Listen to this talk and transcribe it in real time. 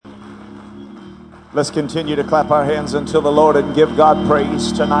Let's continue to clap our hands unto the Lord and give God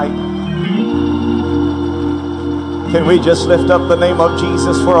praise tonight. Can we just lift up the name of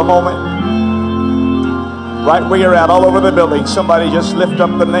Jesus for a moment? Right where you're at, all over the building, somebody just lift up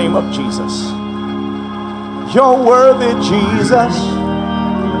the name of Jesus. You're worthy, Jesus.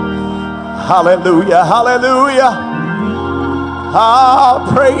 Hallelujah, hallelujah.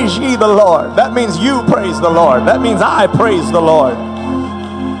 Ah, praise ye the Lord. That means you praise the Lord. That means I praise the Lord.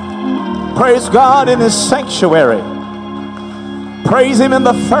 Praise God in his sanctuary. Praise him in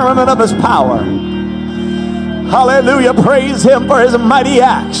the firmament of his power. Hallelujah. Praise him for his mighty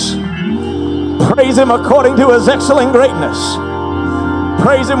acts. Praise him according to his excellent greatness.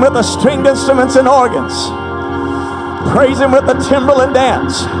 Praise him with the stringed instruments and organs. Praise him with the timbrel and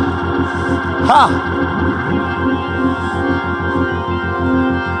dance. Ha!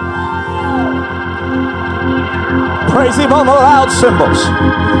 Praise him on the loud cymbals.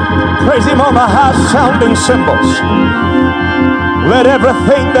 Praise him on the high sounding cymbals. Let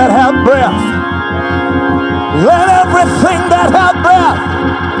everything that hath breath, let everything that hath breath,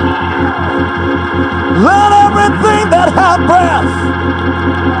 let everything that hath breath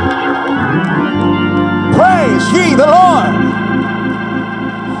praise ye the Lord.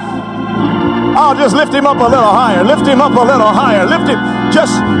 Oh, just lift him up a little higher. Lift him up a little higher. Lift him.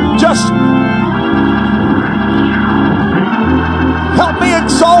 Just help me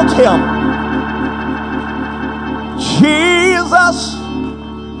exalt him. Jesus.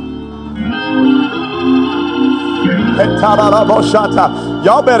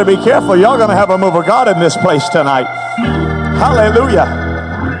 Y'all better be careful. Y'all going to have a move of God in this place tonight. Hallelujah.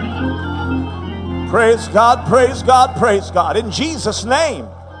 Praise God, praise God, praise God. In Jesus' name.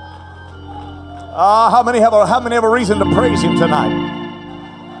 How many have a reason to praise him tonight?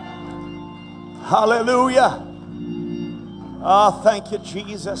 Hallelujah. Thank you,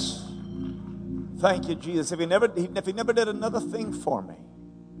 Jesus. Thank you, Jesus. If he never did another thing for me,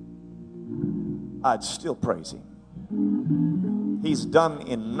 I'd still praise him. He's done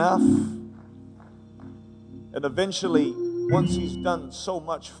enough. And eventually, once he's done so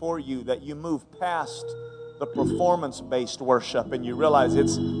much for you that you move past the performance-based worship and you realize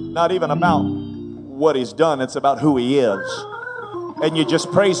it's not even about what he's done, it's about who he is. And you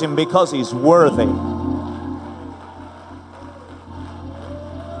just praise him because he's worthy.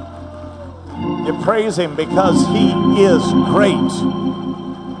 You praise him because he is great.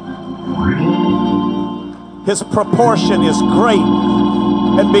 His proportion is great.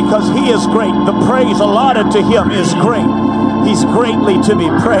 And because he is great, the praise allotted to him is great. He's greatly to be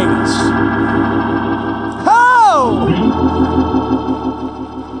praised. Oh!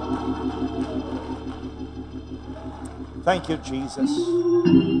 Thank you, Jesus.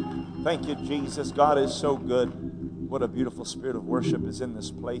 Thank you, Jesus. God is so good. What a beautiful spirit of worship is in this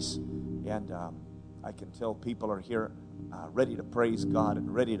place. And I can tell people are here ready to praise God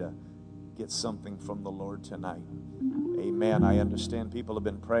and ready to get something from the Lord tonight. Amen. I understand people have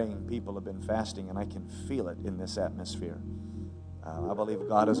been praying, people have been fasting, and I can feel it in this atmosphere. I believe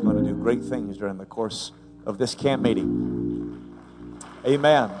God is going to do great things during the course of this camp meeting.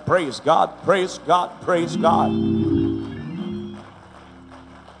 Amen. Praise God, praise God, praise God.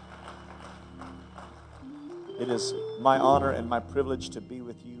 It is my honor and my privilege to be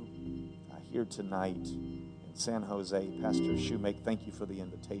with you here tonight in San Jose. Pastor Shoemake, thank you for the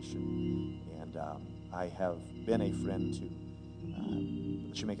invitation. And I have been a friend to,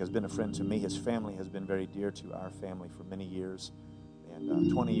 Shoemake has been a friend to me. His family has been very dear to our family for many years. And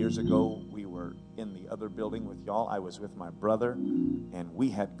 20 years ago, we were in the other building with y'all. I was with my brother, and we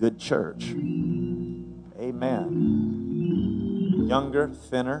had good church. Amen. Younger,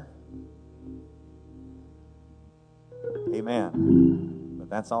 thinner. Amen. But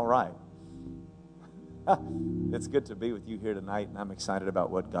that's all right. It's good to be with you here tonight, and I'm excited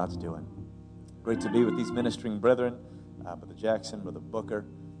about what God's doing. Great to be with these ministering brethren, Brother Jackson, Brother Booker,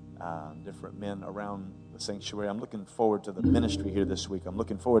 different men around the sanctuary. I'm looking forward to the ministry here this week. I'm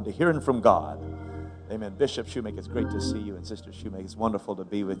looking forward to hearing from God. Amen. Bishop Shoemake, it's great to see you, and Sister Shoemake, it's wonderful to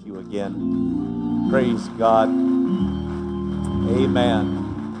be with you again. Praise God. Amen.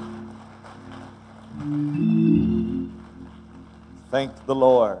 Thank the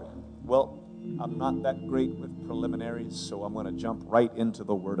Lord. Well, I'm not that great with preliminaries, so I'm going to jump right into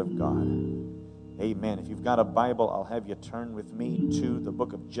the Word of God. Amen. If you've got a Bible, I'll have you turn with me to the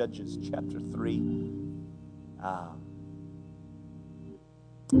book of Judges, chapter 3.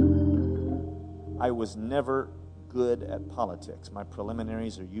 I was never good at politics. My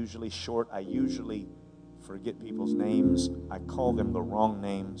preliminaries are usually short. I usually forget people's names. I call them the wrong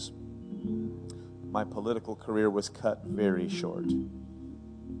names. My political career was cut very short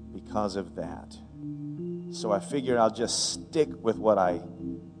because of that. So I figured I'll just stick with what I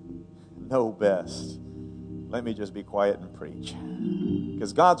know best. Let me just be quiet and preach.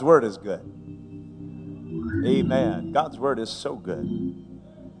 Because God's word is good. Amen. God's word is so good.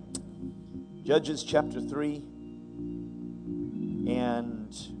 Judges chapter 3.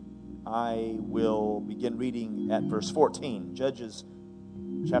 And I will begin reading at verse 14. Judges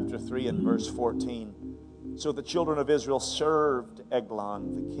chapter 3 and verse 14. So the children of Israel served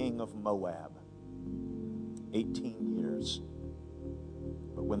Eglon, the king of Moab, 18 years.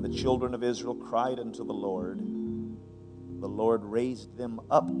 But when the children of Israel cried unto the Lord raised them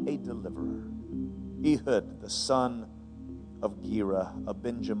up a deliverer, Ehud, the son of Gera, a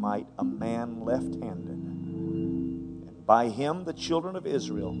Benjamite, a man left-handed. And by him the children of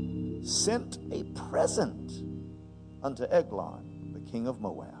Israel sent a present unto Eglon, the king of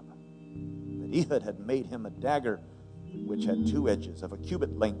Moab. That Ehud had made him a dagger which had 2 edges of a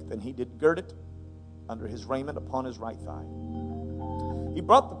cubit length, and he did gird it under his raiment upon his right thigh. He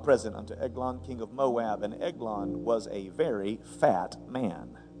brought the present unto Eglon, king of Moab, and Eglon was a very fat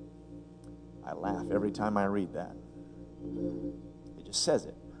man. I laugh every time I read that. It just says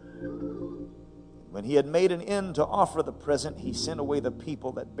it. When he had made an end to offer the present, he sent away the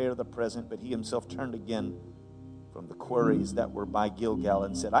people that bare the present, but he himself turned again from the quarries that were by Gilgal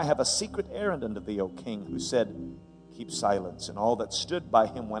and said, I have a secret errand unto thee, O king, who said, keep silence. And all that stood by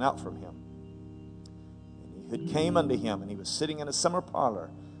him went out from him. Ehud came unto him, and he was sitting in a summer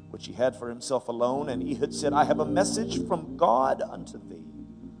parlor, which he had for himself alone. And Ehud said, I have a message from God unto thee.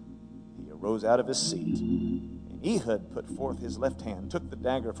 He arose out of his seat, and Ehud put forth his left hand, took the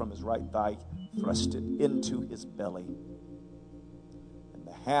dagger from his right thigh, thrust it into his belly. And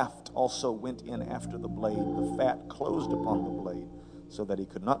the haft also went in after the blade. The fat closed upon the blade, so that he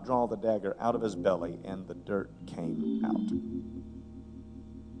could not draw the dagger out of his belly, and the dirt came out.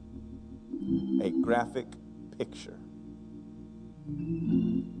 A graphic picture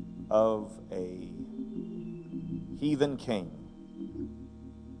of a heathen king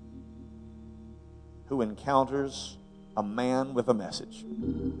who encounters a man with a message,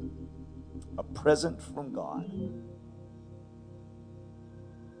 a present from God.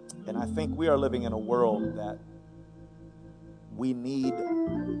 And I think we are living in a world that we need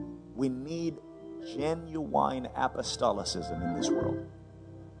genuine apostolicism in this world.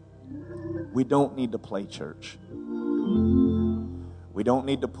 We don't need to play church. We don't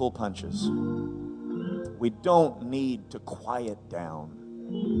need to pull punches. We don't need to quiet down.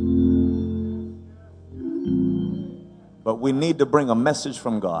 But we need to bring a message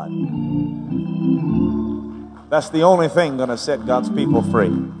from God. That's the only thing going to set God's people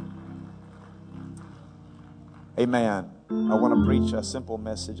free. Amen. I want to preach a simple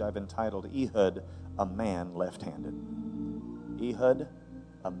message I've entitled, Ehud, a man left-handed. Ehud,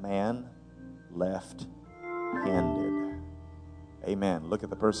 a man left-handed. Amen. Look at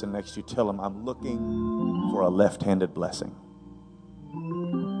the person next to you. Tell them, I'm looking for a left-handed blessing.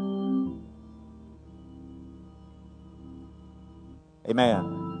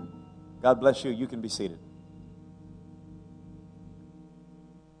 Amen. God bless you. You can be seated.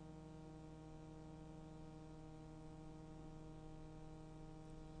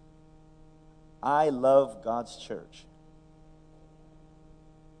 I love God's church.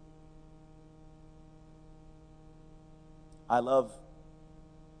 I love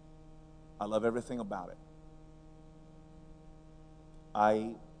everything about it.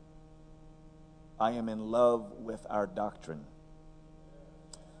 I am in love with our doctrine.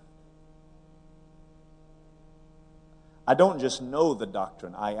 I don't just know the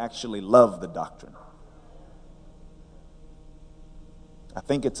doctrine, I actually love the doctrine. I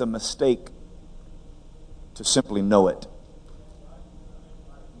think it's a mistake to simply know it.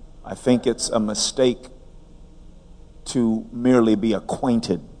 I think it's a mistake to merely be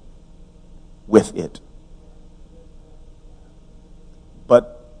acquainted with it.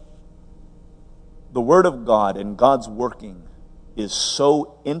 But the Word of God and God's working is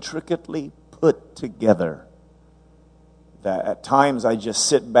so intricately put together that at times I just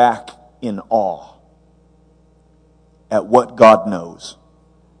sit back in awe at what God knows,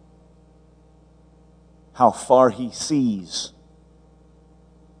 how far He sees.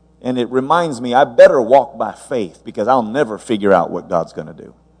 And it reminds me, I better walk by faith because I'll never figure out what God's going to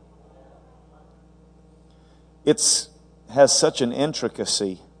do. It has such an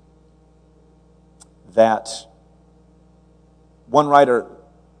intricacy that one writer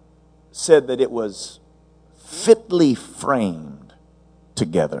said that it was fitly framed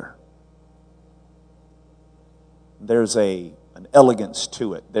together. There's an elegance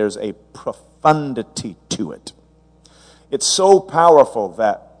to it. There's a profundity to it. It's so powerful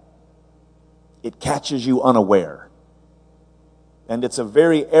that it catches you unaware. And it's a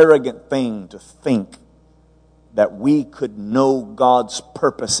very arrogant thing to think that we could know God's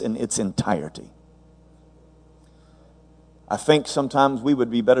purpose in its entirety. I think sometimes we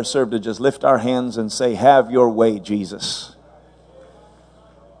would be better served to just lift our hands and say, have your way, Jesus.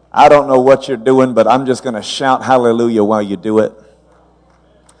 I don't know what you're doing, but I'm just going to shout hallelujah while you do it.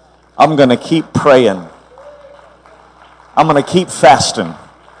 I'm going to keep praying. I'm going to keep fasting.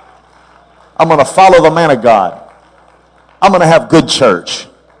 I'm going to follow the man of God. I'm going to have good church.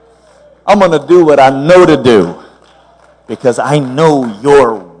 I'm going to do what I know to do because I know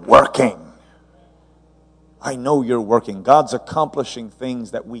you're working. I know you're working. God's accomplishing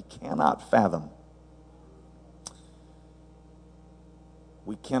things that we cannot fathom.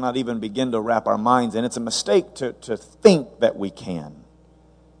 We cannot even begin to wrap our minds, and it's a mistake to think that we can.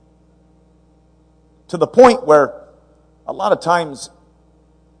 To the point where a lot of times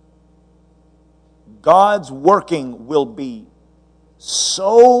God's working will be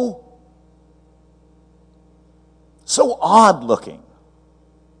so odd looking,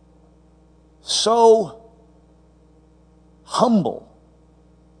 so humble,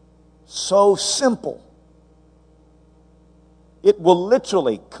 so simple. It will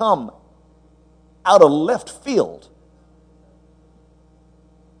literally come out of left field.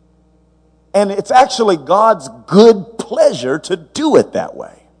 And it's actually God's good pleasure to do it that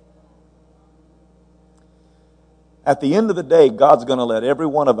way. At the end of the day, God's going to let every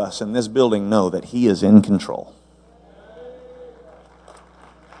one of us in this building know that He is in control.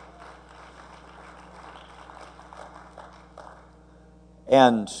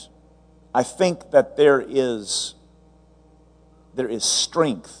 And I think that there is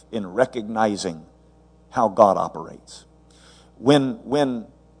strength in recognizing how God operates. When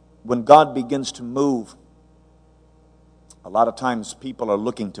God begins to move, a lot of times people are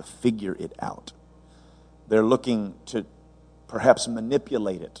looking to figure it out. They're looking to perhaps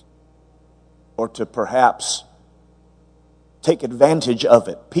manipulate it or to perhaps take advantage of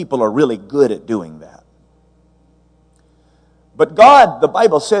it. People are really good at doing that. But God, the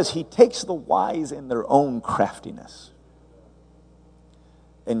Bible says, He takes the wise in their own craftiness.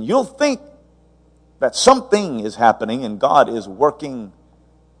 And you'll think that something is happening and God is working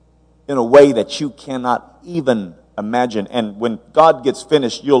in a way that you cannot even imagine. And when God gets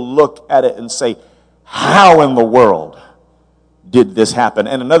finished, you'll look at it and say, how in the world did this happen?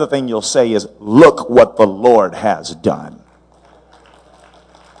 And another thing you'll say is, look what the Lord has done.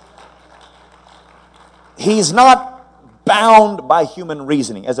 He's not bound by human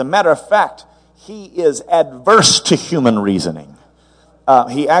reasoning. As a matter of fact, He is adverse to human reasoning.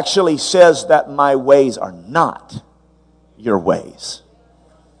 He actually says that my ways are not your ways.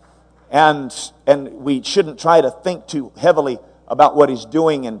 And we shouldn't try to think too heavily about what He's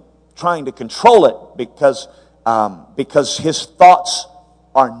doing and trying to control it because His thoughts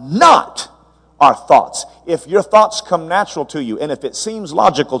are not our thoughts. If your thoughts come natural to you and if it seems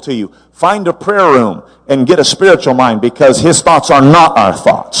logical to you, find a prayer room and get a spiritual mind because His thoughts are not our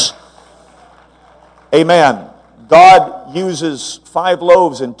thoughts. Amen. God uses 5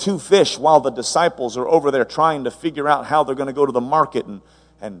 loaves and 2 fish while the disciples are over there trying to figure out how they're going to go to the market and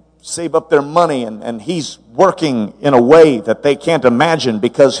save up their money. And He's working in a way that they can't imagine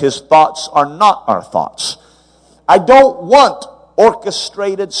because His thoughts are not our thoughts. I don't want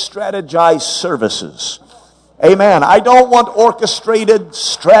orchestrated, strategized services. Amen. I don't want orchestrated,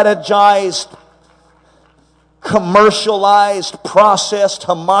 strategized, commercialized, processed,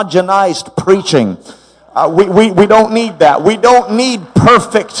 homogenized preaching. We don't need that. We don't need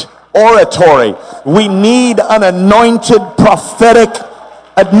perfect oratory. We need an anointed prophetic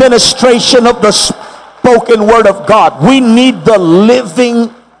administration of the spoken word of God. We need the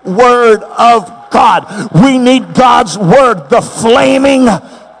living word of God. We need God's word, the flaming,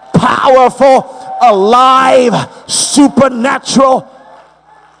 powerful, alive, supernatural,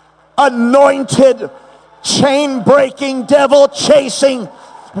 anointed, chain-breaking, devil-chasing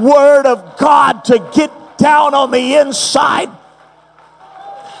word of God to get down on the inside.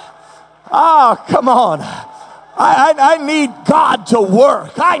 Come on. I need God to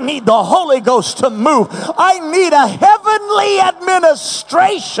work. I need the Holy Ghost to move. I need a heavenly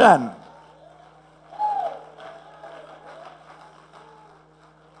administration.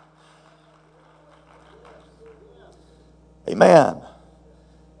 Amen.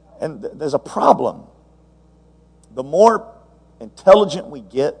 And there's a problem. The more intelligent we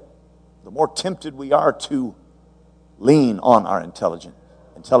get, the more tempted we are to lean on our intelligence.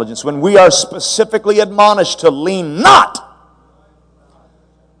 When we are specifically admonished to lean not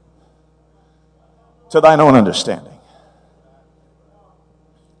to thine own understanding.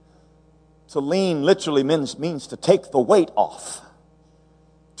 To lean literally means to take the weight off,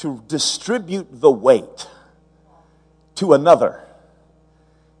 to distribute the weight to another.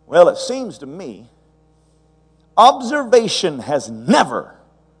 Well, it seems to me observation has never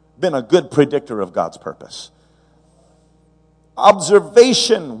been a good predictor of God's purpose.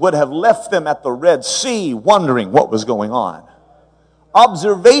 Observation would have left them at the Red Sea wondering what was going on.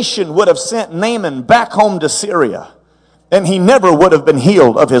 Observation would have sent Naaman back home to Syria, and he never would have been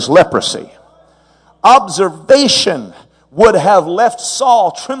healed of his leprosy. Observation would have left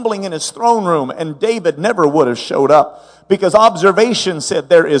Saul trembling in his throne room, and David never would have showed up, because observation said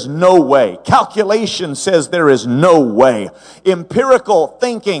there is no way. Calculation says there is no way. Empirical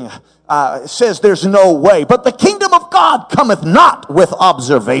thinking says there's no way. But the kingdom of God cometh not with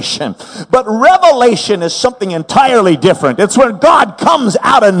observation. But revelation is something entirely different. It's when God comes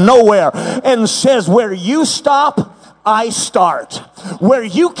out of nowhere and says, where you stop, I start. Where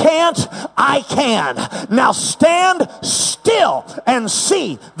you can't, I can. Now stand still and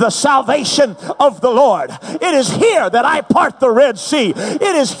see the salvation of the Lord. It is here that I part the Red Sea. It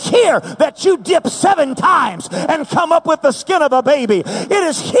is here that you dip 7 times and come up with the skin of a baby. It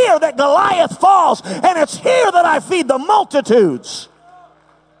is here that Goliath falls, and it's here that I feed the multitudes.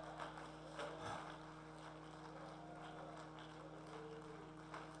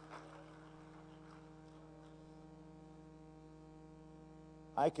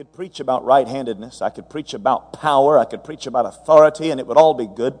 I could preach about right-handedness. I could preach about power. I could preach about authority, and it would all be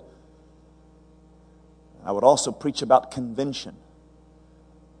good. I would also preach about convention.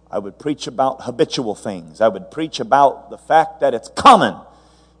 I would preach about habitual things. I would preach about the fact that it's common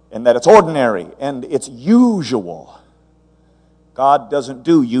and that it's ordinary and it's usual. God doesn't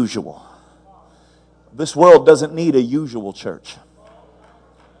do usual. This world doesn't need a usual church.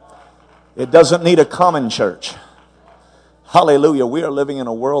 It doesn't need a common church. Hallelujah. We are living in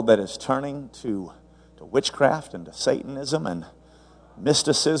a world that is turning to witchcraft and to Satanism and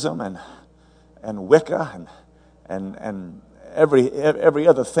mysticism and Wicca and every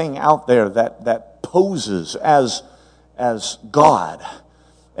other thing out there that poses as God.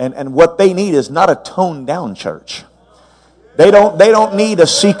 And what they need is not a toned down church. They don't need a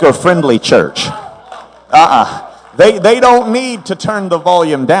seeker friendly church. They don't need to turn the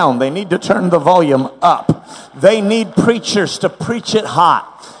volume down. They need to turn the volume up. They need preachers to preach it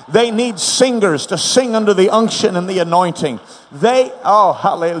hot. They need singers to sing under the unction and the anointing.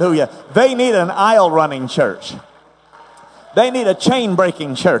 Hallelujah. They need an aisle running church. They need a chain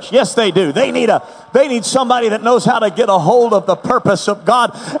breaking church. Yes, they do. They need somebody that knows how to get a hold of the purpose of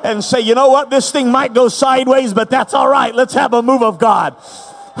God and say, you know what, this thing might go sideways, but that's all right. Let's have a move of God.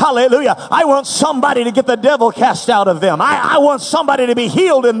 Hallelujah. I want somebody to get the devil cast out of them. I want somebody to be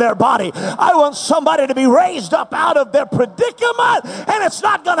healed in their body. I want somebody to be raised up out of their predicament. And it's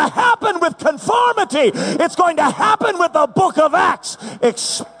not going to happen with conformity. It's going to happen with the book of Acts.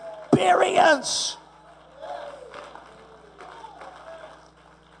 Experience.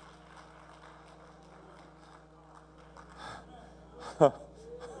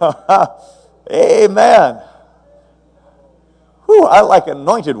 Amen. I like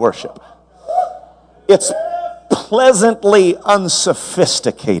anointed worship. It's pleasantly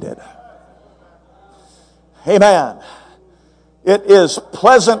unsophisticated. Amen. It is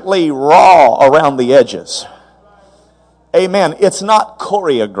pleasantly raw around the edges. Amen. It's not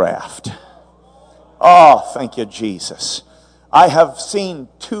choreographed. Oh, thank you, Jesus. I have seen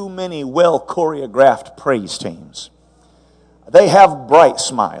too many well choreographed praise teams. They have bright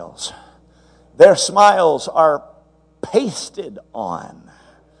smiles. Their smiles are pasted on.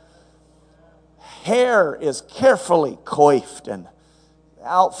 Hair is carefully coiffed, and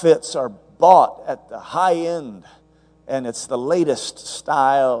outfits are bought at the high end, and it's the latest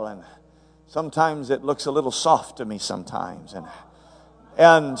style, and sometimes it looks a little soft to me sometimes,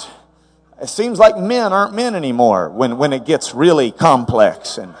 and it seems like men aren't men anymore when it gets really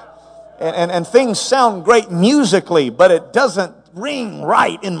complex, and things sound great musically, but it doesn't ring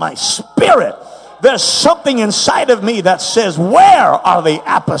right in my spirit. There's something inside of me that says, where are the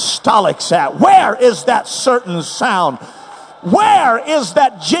apostolics at? Where is that certain sound? Where is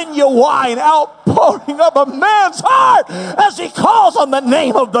that genuine outpouring of a man's heart as he calls on the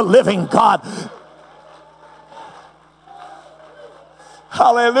name of the living God?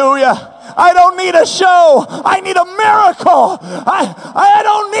 Hallelujah. I don't need a show. I need a miracle. I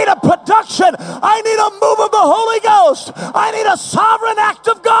don't need a production. I need a move of the Holy Ghost. I need a sovereign act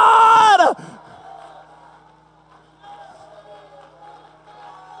of God.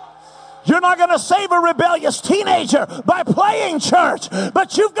 You're You're not going to save a rebellious teenager by playing church,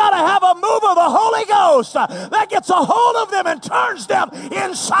 but you've got to have a move of the Holy Ghost that gets a hold of them and turns them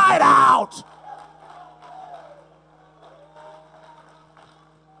inside out.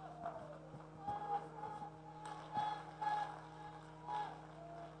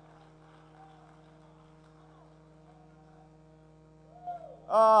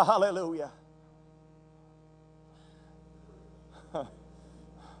 Oh, hallelujah.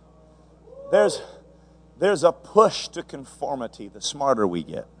 There's a push to conformity the smarter we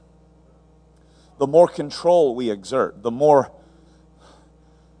get. The more control we exert, the more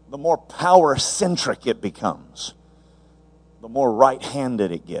power-centric it becomes, the more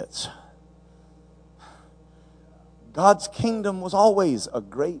right-handed it gets. God's kingdom was always a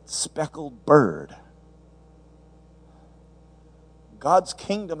great speckled bird. God's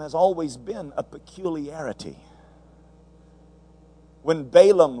kingdom has always been a peculiarity. When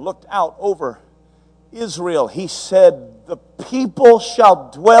Balaam looked out over Israel, he said, "The people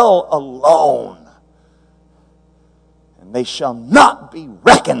shall dwell alone, and they shall not be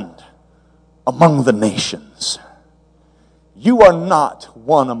reckoned among the nations." You are not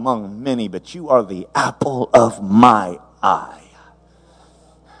one among many, but you are the apple of my eye.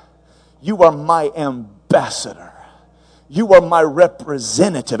 You are my ambassador. You are my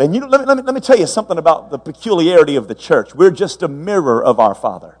representative. And let me tell you something about the peculiarity of the church. We're just a mirror of our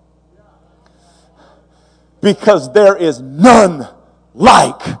Father. Because there is none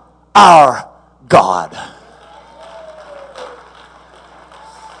like our God.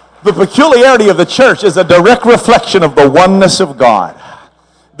 The peculiarity of the church is a direct reflection of the oneness of God.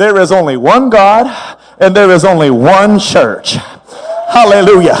 There is only one God, and there is only one church.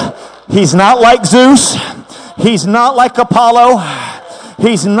 Hallelujah. He's not like Zeus. He's not like Apollo.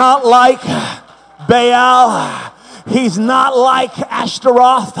 He's not like Baal. He's not like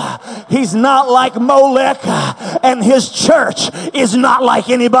Ashtaroth. He's not like Molech. And his church is not like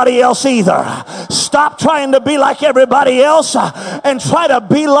anybody else either. Stop trying to be like everybody else and try to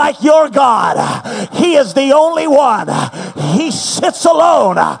be like your God. He is the only one. He sits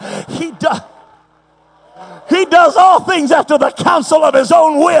alone. He does all things after the counsel of his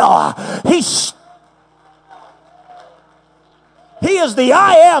own will. He is the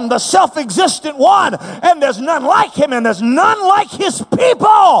I am, the self-existent one, and there's none like him, and there's none like his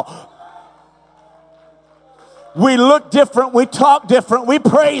people. We look different, we talk different, we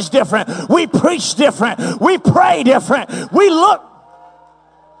praise different, we preach different, we pray different, we look,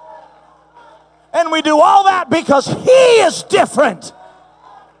 and we do all that because he is different.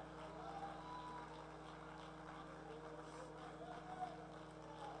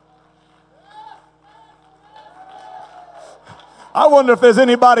 I wonder if there's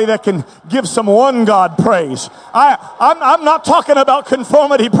anybody that can give some one God praise. I'm not talking about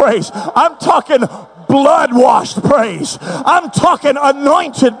conformity praise. I'm talking blood-washed praise. I'm talking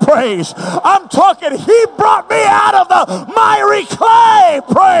anointed praise. I'm talking he brought me out of the miry clay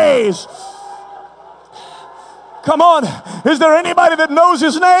praise. Come on. Is there anybody that knows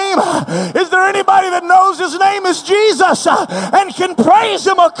his name? Is there anybody that knows his name is Jesus and can praise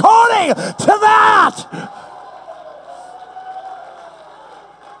him according to that?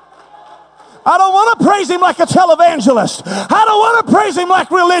 I don't want to praise him like a televangelist. I don't want to praise him like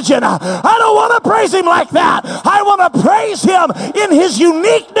religion. I don't want to praise him like that. I want to praise him in his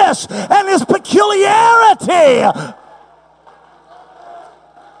uniqueness and his peculiarity.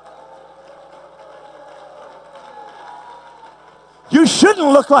 You shouldn't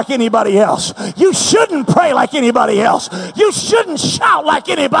look like anybody else. You shouldn't pray like anybody else. You shouldn't shout like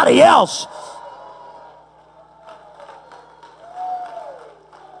anybody else.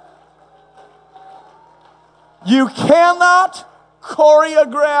 You cannot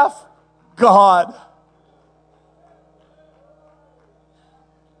choreograph God.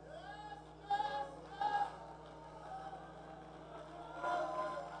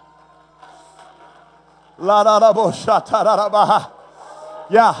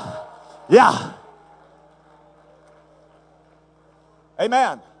 Yeah.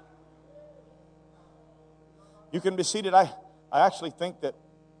 Amen. You can be seated. I actually think that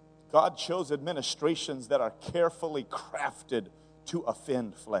God chose administrations that are carefully crafted to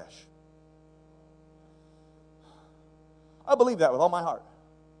offend flesh. I believe that with all my heart.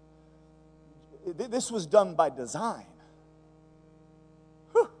 This was done by design.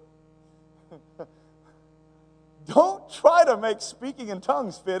 Don't try to make speaking in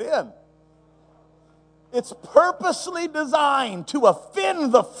tongues fit in. It's purposely designed to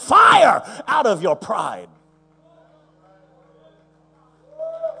offend the fire out of your pride.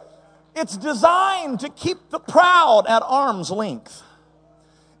 It's designed to keep the proud at arm's length.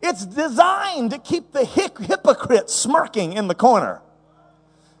 It's designed to keep the hypocrite smirking in the corner.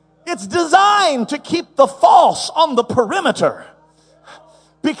 It's designed to keep the false on the perimeter.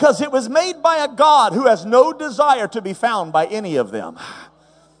 Because it was made by a God who has no desire to be found by any of them.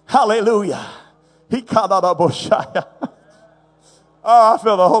 Hallelujah. Oh, I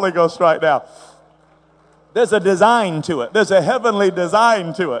feel the Holy Ghost right now. There's a design to it. There's a heavenly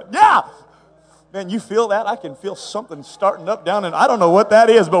design to it. Yeah. Man, you feel that? I can feel something starting up down, and I don't know what that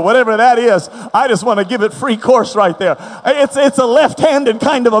is, but whatever that is, I just want to give it free course right there. It's a left-handed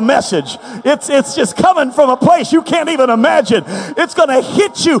kind of a message. It's just coming from a place you can't even imagine. It's going to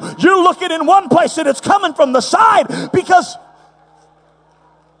hit you. You're looking in one place, and it's coming from the side because...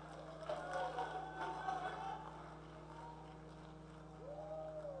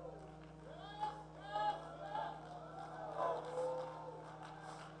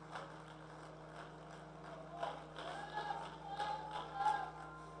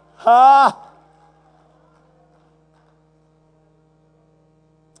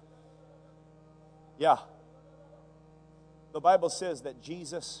 Yeah. The Bible says that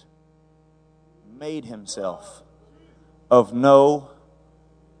Jesus made himself of no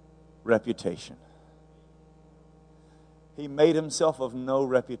reputation. He made himself of no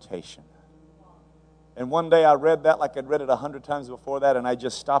reputation. And one day I read that like I'd read it 100 times before that, and I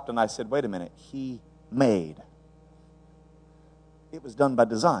just stopped and I said, wait a minute. He made. It was done by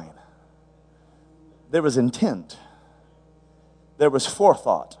design. There was intent. There was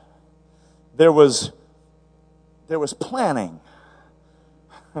forethought. There was planning.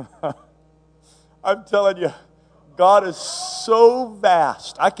 I'm telling you, God is so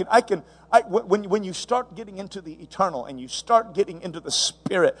vast. When you start getting into the eternal and you start getting into the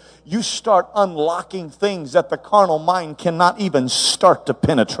spirit, you start unlocking things that the carnal mind cannot even start to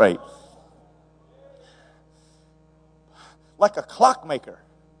penetrate. Like a clockmaker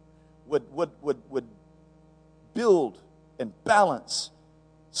would build and balance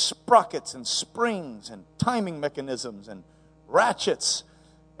sprockets and springs and timing mechanisms and ratchets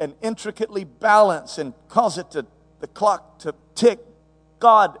and intricately balance and cause the clock to tick.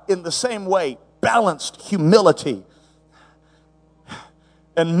 God, in the same way, balanced humility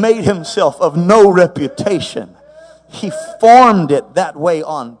and made himself of no reputation. He formed it that way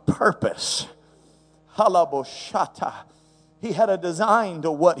on purpose. Halaboshata. He had a design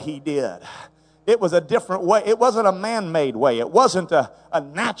to what he did. It was a different way. It wasn't a man-made way. It wasn't a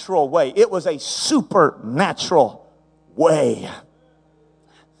natural way. It was a supernatural way.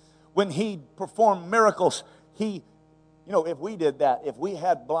 When he performed miracles, if we did that, if we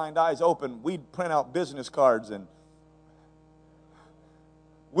had blind eyes open, we'd print out business cards and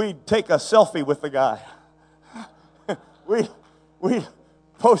we'd take a selfie with the guy. We'd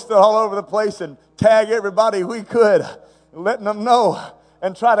post it all over the place and tag everybody we could, letting them know,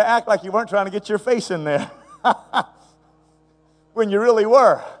 and try to act like you weren't trying to get your face in there when you really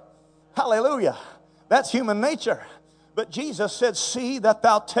were. Hallelujah. That's human nature. But Jesus said, see that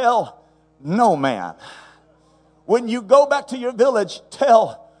thou tell no man. When you go back to your village,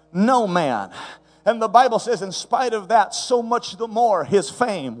 tell no man. And the Bible says, in spite of that, so much the more his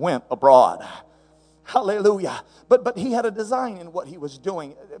fame went abroad. Hallelujah. But he had a design in what he was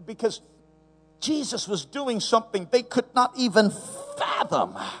doing, because Jesus was doing something they could not even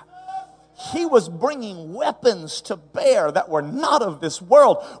fathom. He was bringing weapons to bear that were not of this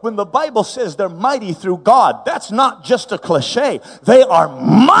world. When the Bible says they're mighty through God, that's not just a cliche. They are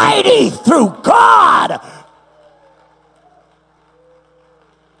mighty through God.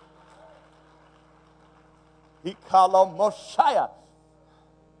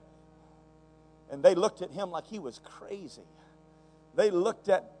 And they looked at him like he was crazy. They looked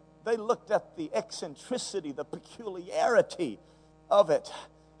at the eccentricity, the peculiarity of it.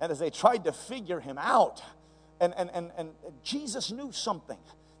 And as they tried to figure him out, and Jesus knew something.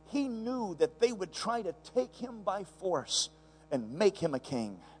 He knew that they would try to take him by force and make him a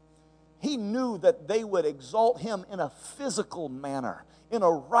king. He knew that they would exalt him in a physical manner, in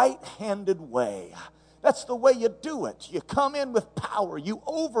a right-handed way. That's the way you do it. You come in with power. You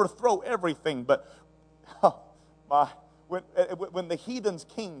overthrow everything. But when the heathens'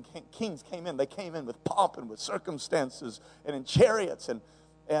 kings came in, they came in with pomp and with circumstances and in chariots. And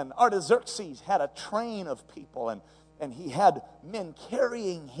Artaxerxes had a train of people, and he had men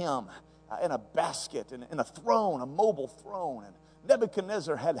carrying him in a basket and in a throne, a mobile throne. And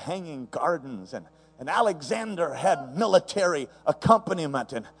Nebuchadnezzar had hanging gardens, and Alexander had military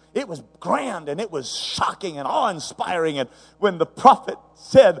accompaniment, and it was grand and it was shocking and awe-inspiring. And when the prophet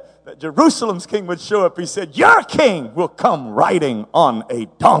said that Jerusalem's king would show up, he said, your king will come riding on a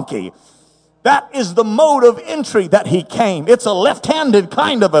donkey. That is the mode of entry that he came. It's a left-handed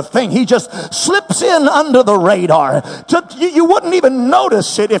kind of a thing. He just slips in under the radar. You wouldn't even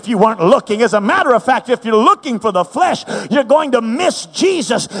notice it if you weren't looking. As a matter of fact, if you're looking for the flesh, you're going to miss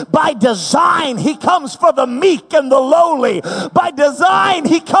Jesus. By design, he comes for the meek and the lowly. By design,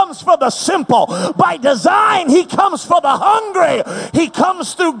 he comes for the simple. By design, he comes for the hungry. He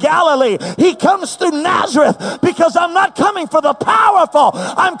comes through Galilee. He comes through Nazareth, because I'm not coming for the powerful.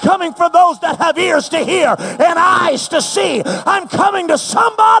 I'm coming for those that have ears to hear and eyes to see. I'm coming to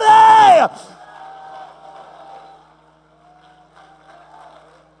somebody.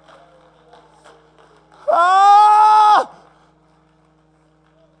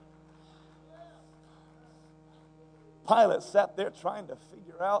 Pilate sat there trying to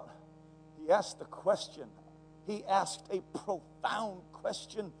figure out. He asked the question. He asked a profound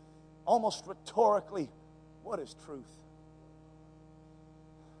question, almost rhetorically. What is truth?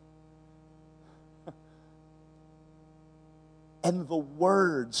 And the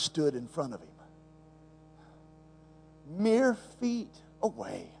Word stood in front of him, mere feet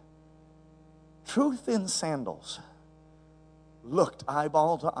away. Truth in sandals looked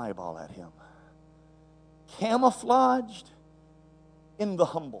eyeball to eyeball at him, camouflaged in the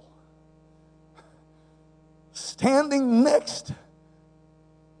humble, standing next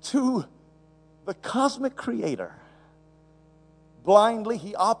to the cosmic creator. Blindly,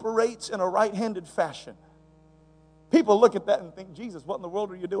 he operates in a right-handed fashion. People look at that and think, Jesus, what in the world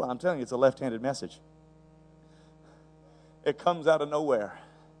are you doing? I'm telling you, it's a left-handed message. It comes out of nowhere.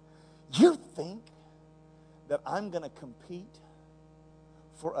 You think that I'm going to compete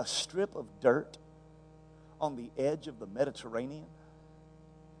for a strip of dirt on the edge of the Mediterranean?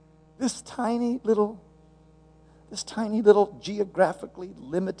 This tiny little geographically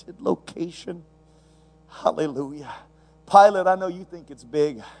limited location. Hallelujah. Pilate, I know you think it's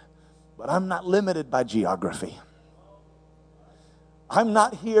big, but I'm not limited by geography. I'm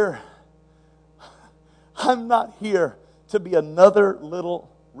not here to be another little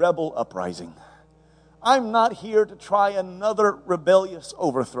rebel uprising. I'm not here to try another rebellious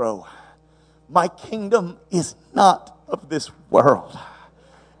overthrow. My kingdom is not of this world.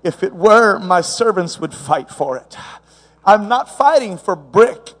 If it were, my servants would fight for it. I'm not fighting for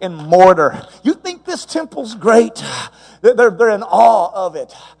brick and mortar. You think this temple's great? They're in awe of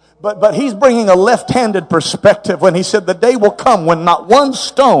it. But he's bringing a left-handed perspective when he said the day will come when not one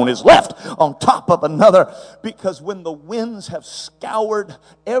stone is left on top of another. Because when the winds have scoured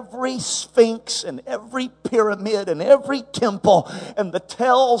every sphinx and every pyramid and every temple, and the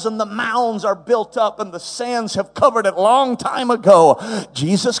tells and the mounds are built up and the sands have covered it long time ago,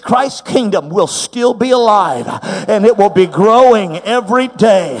 Jesus Christ's kingdom will still be alive, and it will be growing every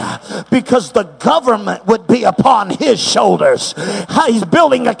day, because the government would be upon his shoulders. He's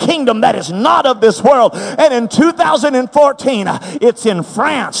building a kingdom that is not of this world. And in 2014, it's in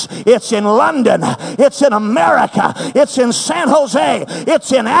France, it's in London, it's in America, it's in San Jose,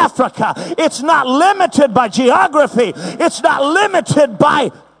 it's in Africa. It's not limited by geography. It's not limited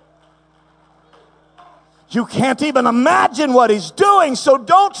by... You can't even imagine what he's doing, so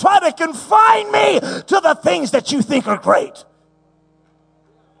don't try to confine me to the things that you think are great.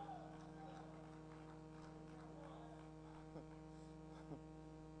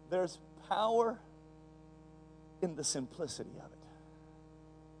 There's power in the simplicity of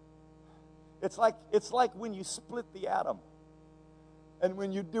it. It's like when you split the atom, and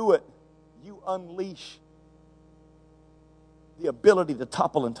when you do it, you unleash the ability to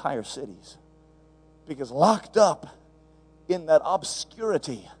topple entire cities. Because locked up in that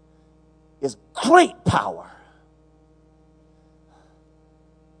obscurity is great power.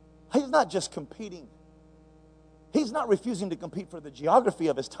 He's not just competing. He's not refusing to compete for the geography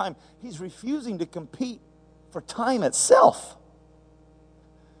of his time. He's refusing to compete for time itself.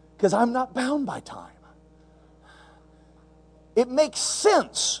 Because I'm not bound by time. It makes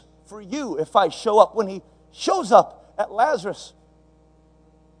sense for you if I show up. When he shows up at Lazarus'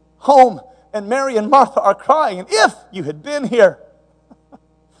 home and Mary and Martha are crying, and if you had been here,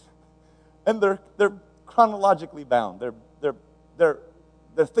 and they're chronologically bound.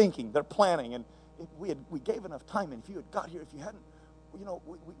 They're thinking, they're planning, and we gave enough time, and if you had got here, if you hadn't,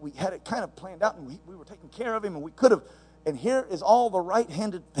 we had it kind of planned out, and we were taking care of him, and we could have. And here is all the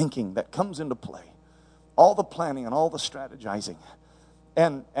right-handed thinking that comes into play, all the planning and all the strategizing,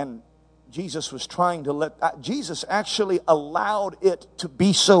 and Jesus was trying to Jesus actually allowed it to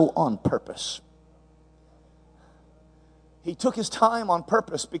be so on purpose. He took his time on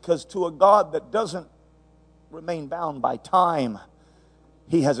purpose, because to a God that doesn't remain bound by time,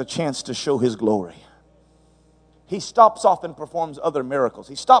 he has a chance to show his glory. He stops off and performs other miracles.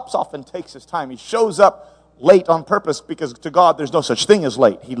 He stops off and takes his time. He shows up late on purpose because to God there's no such thing as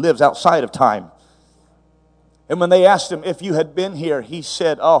late. He lives outside of time. And when they asked him if you had been here, he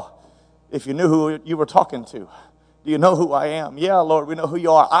said, oh, if you knew who you were talking to. Do you know who I am? Yeah, Lord, we know who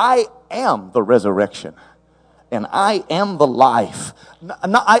you are. I am the resurrection. And I am the life.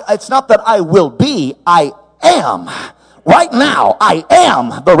 It's not that I will be, I am. Right now, I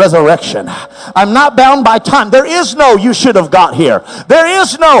am the resurrection. I'm not bound by time. There is no you should have got here. There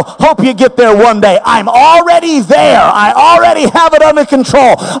is no hope you get there one day. I'm already there. I already have it under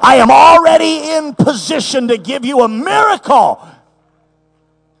control. I am already in position to give you a miracle.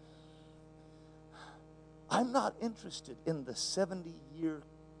 I'm not interested in the 70-year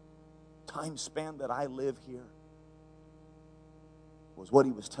time span that I live here, was what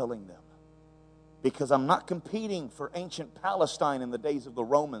he was telling them. Because I'm not competing for ancient Palestine in the days of the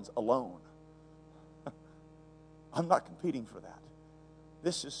Romans alone. I'm not competing for that.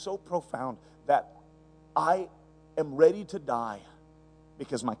 This is so profound that I am ready to die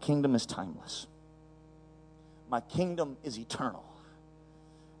because my kingdom is timeless. My kingdom is eternal.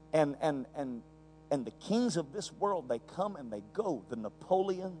 And the kings of this world, they come and they go. The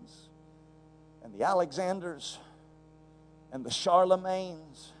Napoleons and the Alexanders and the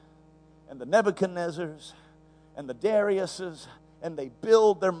Charlemagnes and the Nebuchadnezzars and the Dariuses, and they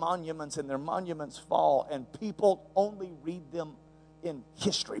build their monuments, and their monuments fall, and people only read them in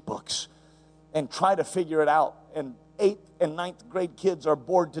history books and try to figure it out. And 8th and 9th grade kids are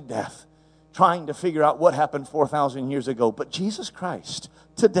bored to death trying to figure out what happened 4,000 years ago. But Jesus Christ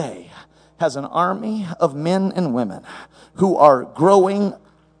today has an army of men and women who are growing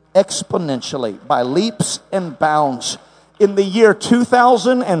exponentially by leaps and bounds in the year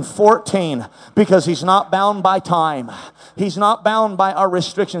 2014, because he's not bound by time. He's not bound by our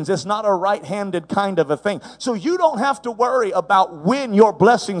restrictions. It's not a right-handed kind of a thing. So you don't have to worry about when your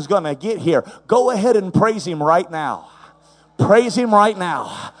blessing's going to get here. Go ahead and praise him right now. Praise him right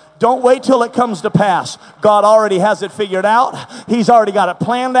now. Don't wait till it comes to pass. God already has it figured out. He's already got it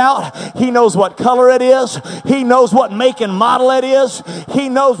planned out. He knows what color it is. He knows what make and model it is. He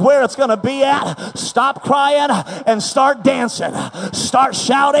knows where it's going to be at. Stop crying and start dancing. Start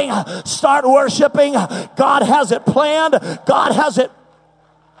shouting. Start worshiping. God has it planned. God has it.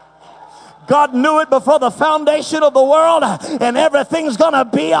 God knew it before the foundation of the world, and everything's going to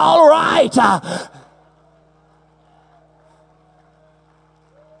be all right.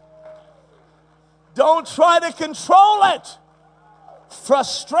 Don't try to control it.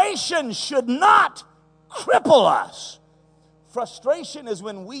 Frustration should not cripple us. Frustration is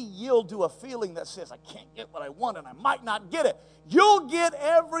when we yield to a feeling that says, I can't get what I want and I might not get it. You'll get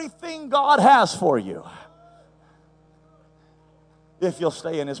everything God has for you if you'll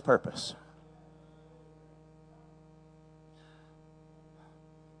stay in his purpose.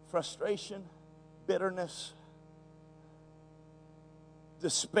 Frustration, bitterness,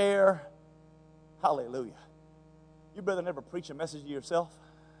 despair. Hallelujah. You better never preach a message to yourself.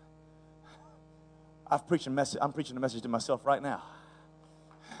 I'm preaching a message to myself right now.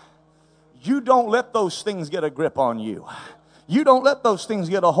 You don't let those things get a grip on you. You don't let those things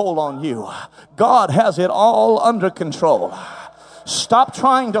get a hold on you. God has it all under control. Stop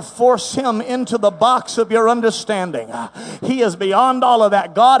trying to force him into the box of your understanding. He is beyond all of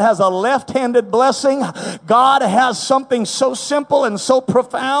that. God has a left-handed blessing. God has something so simple and so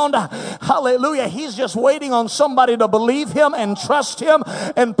profound. Hallelujah. He's just waiting on somebody to believe him and trust him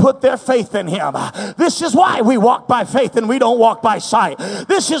and put their faith in him. This is why we walk by faith and we don't walk by sight.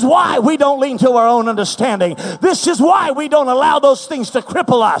 This is why we don't lean to our own understanding. This is why we don't allow those things to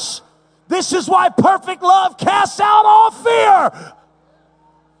cripple us. This is why perfect love casts out all fear.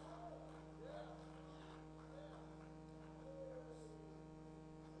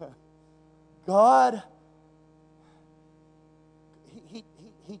 God, he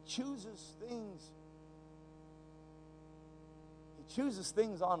chooses things. He chooses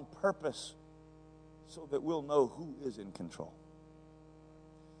things on purpose so that we'll know who is in control.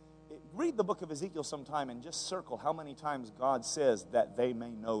 Read the book of Ezekiel sometime and just circle how many times God says that they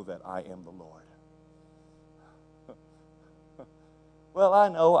may know that I am the Lord. Well, I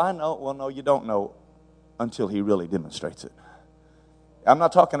know. Well, no, you don't know until he really demonstrates it. I'm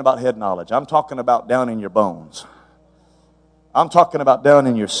not talking about head knowledge. I'm talking about down in your bones. I'm talking about down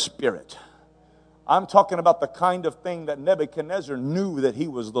in your spirit. I'm talking about the kind of thing that Nebuchadnezzar knew that he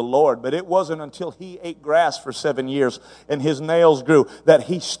was the Lord, but it wasn't until he ate grass for 7 years and his nails grew that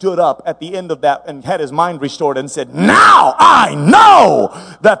he stood up at the end of that and had his mind restored and said, now I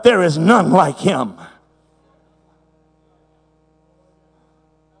know that there is none like him.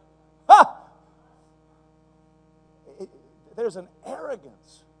 there's an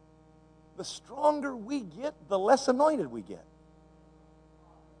arrogance. The stronger we get, the less anointed we get.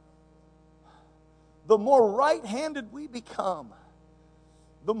 The more right-handed we become,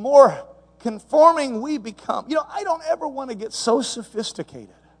 the more conforming we become. You know, I don't ever want to get so sophisticated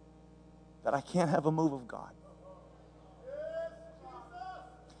that I can't have a move of God.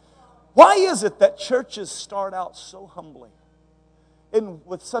 Why is it that churches start out so humbly and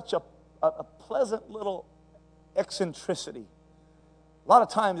with such a pleasant little eccentricity? A lot of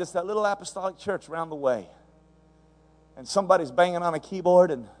times it's that little apostolic church around the way, and somebody's banging on a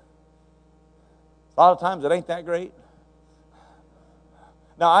keyboard, and a lot of times it ain't that great.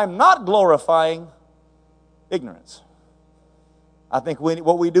 Now, I'm not glorifying ignorance. I think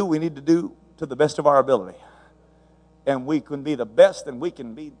what we do, we need to do to the best of our ability. And we can be the best, and we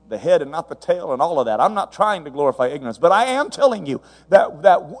can be the head and not the tail, and all of that. I'm not trying to glorify ignorance, but I am telling you that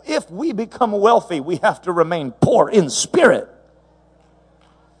if we become wealthy, we have to remain poor in spirit.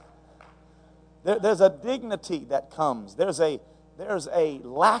 There's a dignity that comes. There's a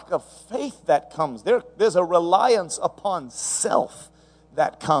lack of faith that comes. There's a reliance upon self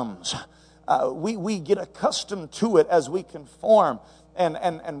that comes. We get accustomed to it as we conform,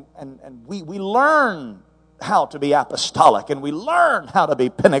 and we learn how to be apostolic, and we learn how to be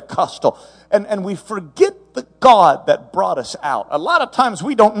Pentecostal, and we forget the God that brought us out. A lot of times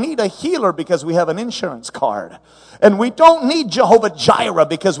we don't need a healer because we have an insurance card, and we don't need Jehovah Jireh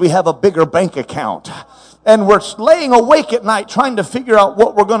because we have a bigger bank account. And we're laying awake at night trying to figure out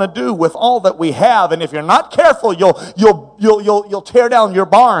what we're going to do with all that we have. And if you're not careful, you'll tear down your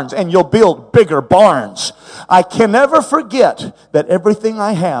barns and you'll build bigger barns. I can never forget that everything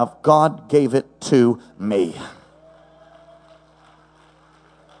I have, God gave it to me.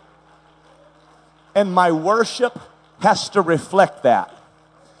 And my worship has to reflect that.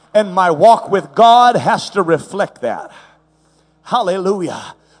 And my walk with God has to reflect that.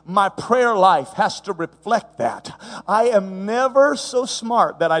 Hallelujah. My prayer life has to reflect that. I am never so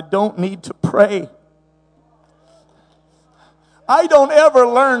smart that I don't need to pray. I don't ever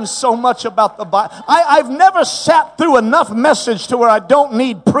learn so much about the Bible. I've never sat through enough message to where I don't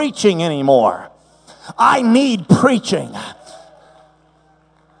need preaching anymore. I need preaching.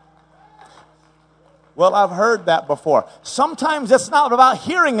 Well, I've heard that before. Sometimes it's not about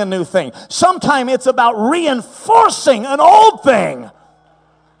hearing a new thing. Sometimes it's about reinforcing an old thing.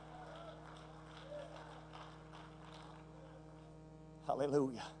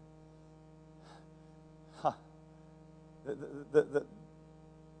 Hallelujah.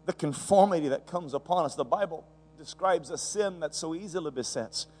 The conformity that comes upon us. The Bible describes a sin that so easily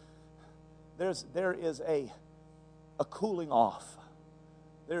besets. There is a cooling off.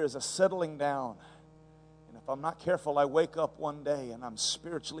 There is a settling down. And if I'm not careful, I wake up one day and I'm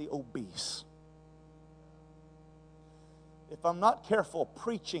spiritually obese. If I'm not careful,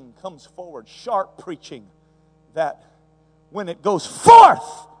 preaching comes forward, sharp preaching, that when it goes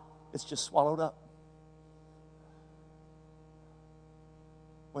forth, it's just swallowed up.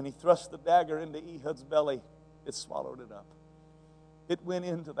 When he thrust the dagger into Ehud's belly, it swallowed it up. It went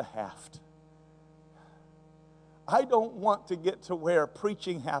into the haft. I don't want to get to where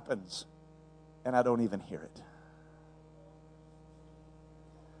preaching happens and I don't even hear it.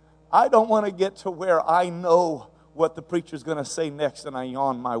 I don't want to get to where I know what the preacher's going to say next and I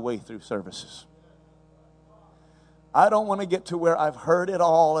yawn my way through services. I don't want to get to where I've heard it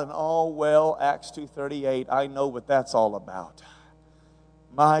all and well, Acts 2:38, I know what that's all about.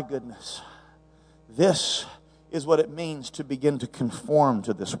 My goodness. This is what it means to begin to conform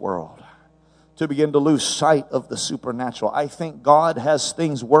to this world. To begin to lose sight of the supernatural. I think God has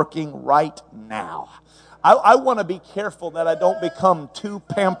things working right now. I want to be careful that I don't become too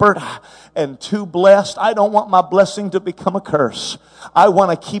pampered and too blessed. I don't want my blessing to become a curse. I want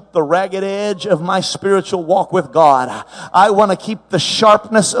to keep the ragged edge of my spiritual walk with God. I want to keep the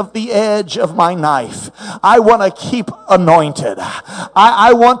sharpness of the edge of my knife. I want to keep anointed.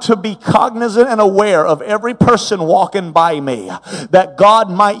 I want to be cognizant and aware of every person walking by me, that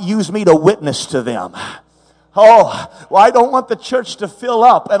God might use me to witness to them. Oh, well, I don't want the church to fill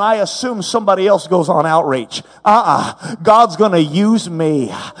up and I assume somebody else goes on outreach. God's going to use me.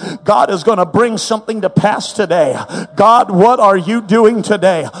 God is going to bring something to pass today. God, what are you doing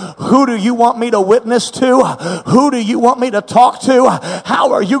today? Who do you want me to witness to? Who do you want me to talk to?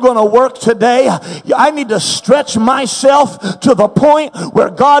 How are you going to work today? I need to stretch myself to the point where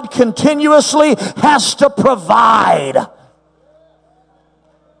God continuously has to provide.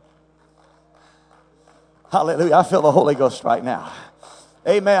 Hallelujah. I feel the Holy Ghost right now.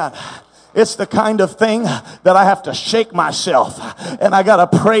 Amen. It's the kind of thing that I have to shake myself, and I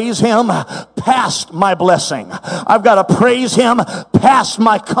got to praise him past my blessing. I've got to praise him past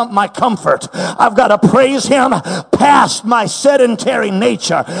my comfort. I've got to praise him past my sedentary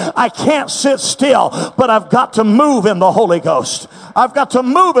nature. I can't sit still, but I've got to move in the Holy Ghost. I've got to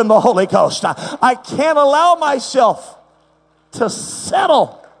move in the Holy Ghost. I can't allow myself to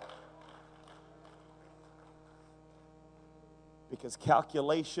settle. Because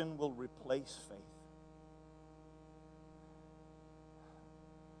calculation will replace faith.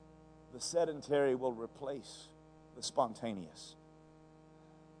 The sedentary will replace the spontaneous.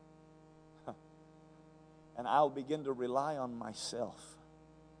 And I'll begin to rely on myself.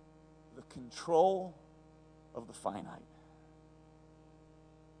 The control of the finite.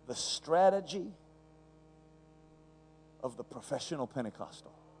 The strategy of the professional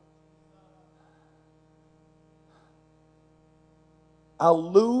Pentecostal.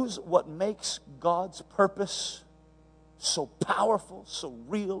 I'll lose what makes God's purpose so powerful, so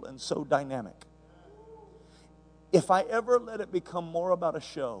real, and so dynamic. If I ever let it become more about a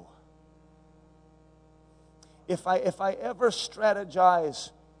show, if I ever strategize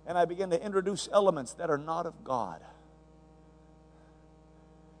and I begin to introduce elements that are not of God,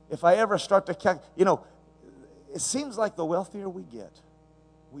 if I ever start to, it seems like the wealthier we get,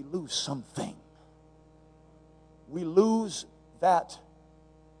 we lose something. We lose that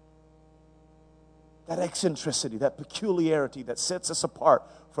eccentricity, that peculiarity that sets us apart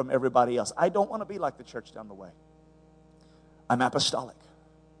from everybody else. I don't want to be like the church down the way. I'm apostolic.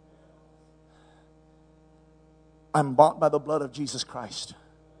 I'm bought by the blood of Jesus Christ.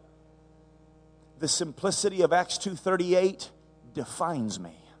 The simplicity of Acts 2:38 defines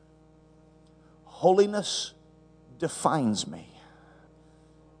me. Holiness defines me.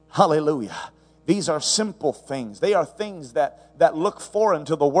 Hallelujah. These are simple things. They are things that look foreign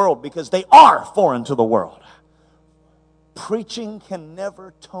to the world because they are foreign to the world. Preaching can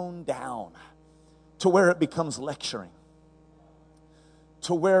never tone down to where it becomes lecturing,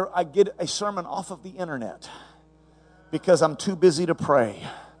 to where I get a sermon off of the internet because I'm too busy to pray.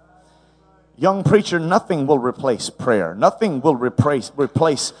 Young preacher, nothing will replace prayer. Nothing will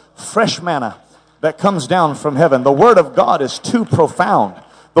replace fresh manna that comes down from heaven. The Word of God is too profound.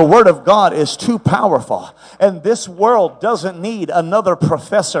 The Word of God is too powerful. And this world doesn't need another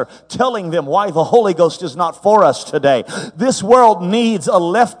professor telling them why the Holy Ghost is not for us today. This world needs a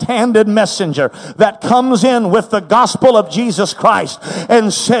left-handed messenger that comes in with the gospel of Jesus Christ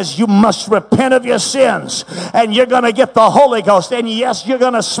and says, you must repent of your sins and you're going to get the Holy Ghost. And yes, you're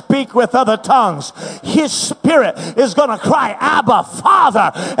going to speak with other tongues. His Spirit is going to cry, Abba,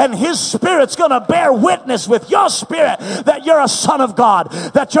 Father. And His Spirit's going to bear witness with your spirit that you're a son of God,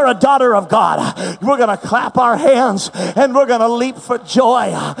 that you're a daughter of God. We're going to clap our hands and we're going to leap for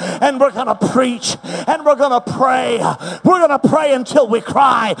joy and we're going to preach and we're going to pray. We're going to pray until we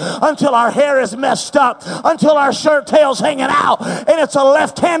cry, until our hair is messed up, until our shirt tail's hanging out. And it's a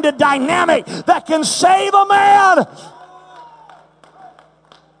left-handed dynamic that can save a man.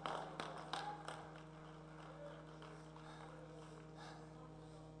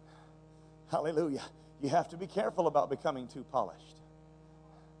 Hallelujah. You have to be careful about becoming too polished.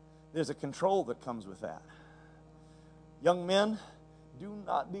 There's a control that comes with that. Young men, do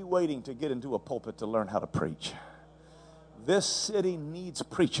not be waiting to get into a pulpit to learn how to preach. This city needs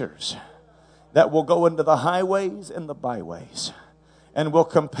preachers that will go into the highways and the byways and will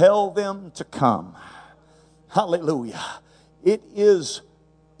compel them to come. Hallelujah. It is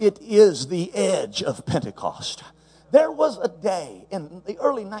the edge of Pentecost. There was a day in the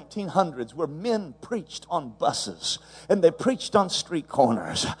early 1900s where men preached on buses and they preached on street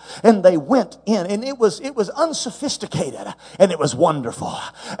corners and they went in, and it was unsophisticated and it was wonderful.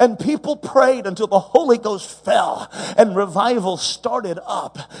 And people prayed until the Holy Ghost fell and revival started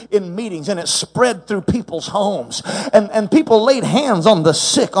up in meetings, and it spread through people's homes, and people laid hands on the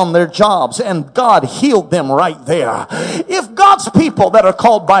sick on their jobs and God healed them right there. If God's people that are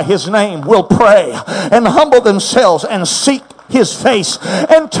called by His name will pray and humble themselves and seek His face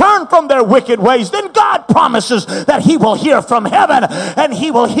and turn from their wicked ways, then God promises that He will hear from heaven and He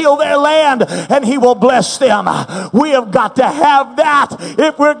will heal their land and He will bless them. We have got to have that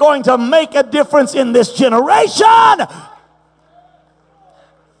if we're going to make a difference in this generation.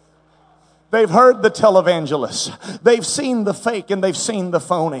 They've heard the televangelists. They've seen the fake and they've seen the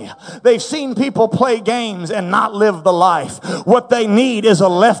phony. They've seen people play games and not live the life. What they need is a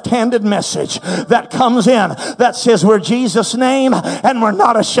left-handed message that comes in that says we're Jesus' name and we're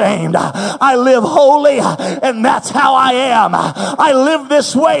not ashamed. I live holy and that's how I am. I live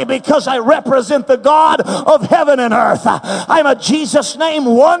this way because I represent the God of heaven and earth. I'm a Jesus' name,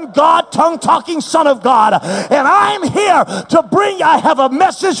 one God, tongue-talking Son of God. And I'm here to bring, I have a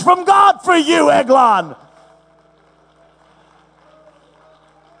message from God for you, Eglon.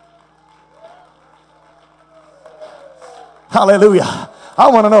 Hallelujah. I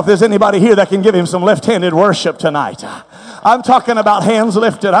want to know if there's anybody here that can give him some left-handed worship tonight. I'm talking about hands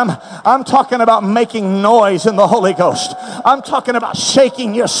lifted. I'm talking about making noise in the Holy Ghost. I'm talking about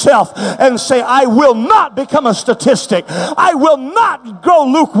shaking yourself and say, I will not become a statistic. I will not go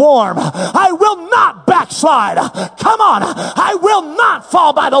lukewarm. I will not backslide. Come on. I will not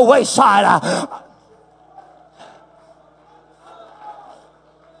fall by the wayside.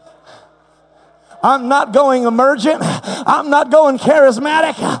 I'm not going emergent. I'm not going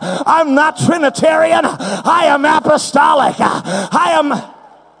charismatic. I'm not Trinitarian. I am apostolic. I am...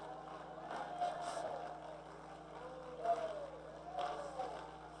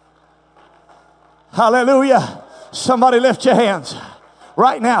 Hallelujah. Somebody lift your hands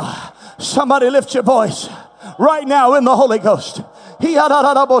right now. Somebody lift your voice right now in the Holy Ghost.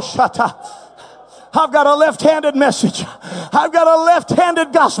 I've got a left-handed message. I've got a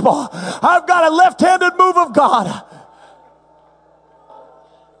left-handed gospel. I've got a left-handed move of God.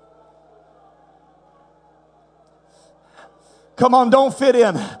 Come on, don't fit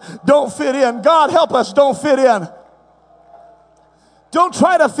in. Don't fit in. God help us, don't fit in. Don't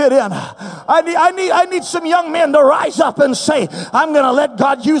try to fit in. I need some young men to rise up and say, I'm going to let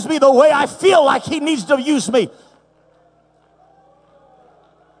God use me the way I feel like He needs to use me.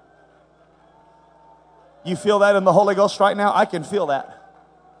 You feel that in the Holy Ghost right now? I can feel that.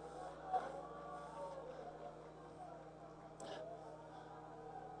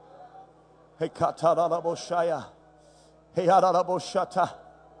 Hey, katarabosha. Hey, araraboshata.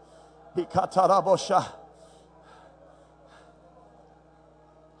 Hey, katarabosha.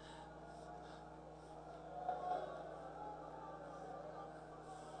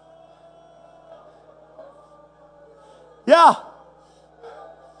 Yeah.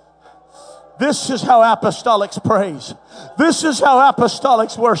 This is how apostolics praise. This is how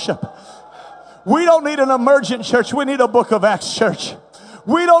apostolics worship. We don't need an emergent church. We need a Book of Acts church.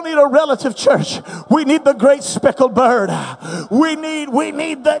 We don't need a relative church. We need the great speckled bird. We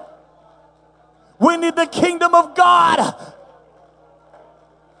need the kingdom of God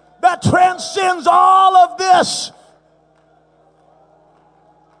that transcends all of this.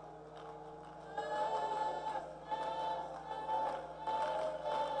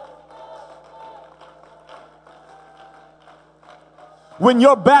 When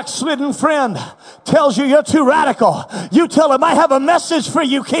your backslidden friend tells you you're too radical, you tell him, I have a message for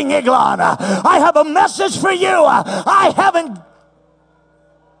you, King Eglon. I have a message for you. I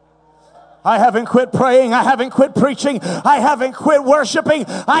haven't quit praying. I haven't quit preaching. I haven't quit worshiping.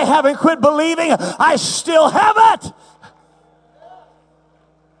 I haven't quit believing. I still have it.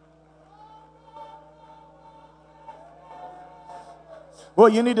 Well,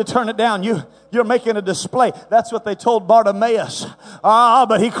 you need to turn it down. You're making a display. That's what they told Bartimaeus.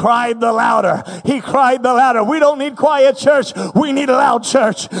 But he cried the louder. He cried the louder. We don't need quiet church. We need a loud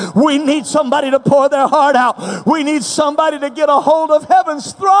church. We need somebody to pour their heart out. We need somebody to get a hold of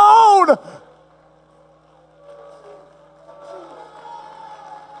heaven's throne.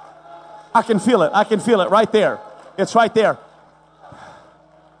 I can feel it. I can feel it right there. It's right there.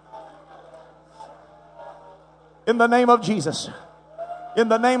 In the name of Jesus. In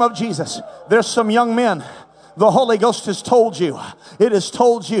the name of Jesus, there's some young men. The Holy Ghost has told you. It has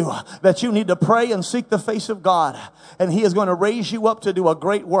told you that you need to pray and seek the face of God. And He is going to raise you up to do a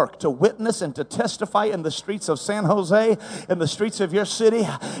great work, to witness and to testify in the streets of San Jose, in the streets of your city.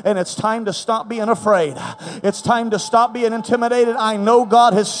 And it's time to stop being afraid. It's time to stop being intimidated. I know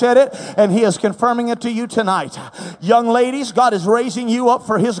God has said it, and He is confirming it to you tonight. Young ladies, God is raising you up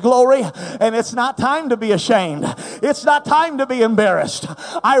for His glory, and it's not time to be ashamed. It's not time to be embarrassed.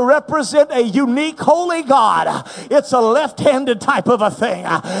 I represent a unique, holy God. It's a left-handed type of a thing.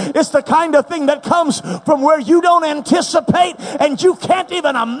 It's the kind of thing that comes from where you don't anticipate and you can't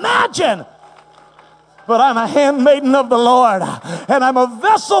even imagine. But I'm a handmaiden of the Lord, and I'm a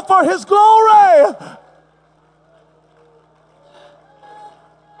vessel for His glory.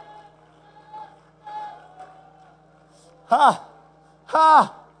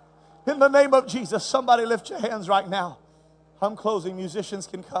 In the name of Jesus, somebody lift your hands right now. I'm closing. Musicians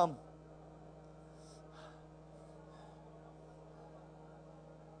can come.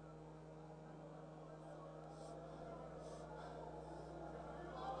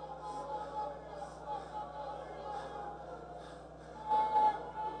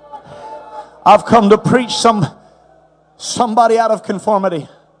 I've come to preach somebody out of conformity.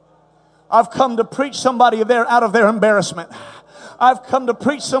 I've come to preach somebody there out of their embarrassment. I've come to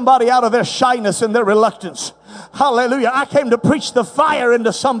preach somebody out of their shyness and their reluctance. Hallelujah. I came to preach the fire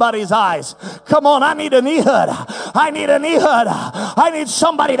into somebody's eyes. Come on, I need an Ehud. I need an Ehud. I need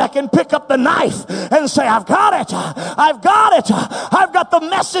somebody that can pick up the knife and say, I've got it. I've got it. I've got the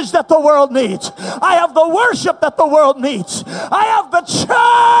message that the world needs. I have the worship that the world needs. I have the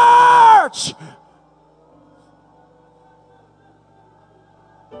church.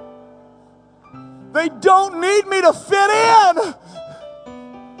 They don't need me to fit in.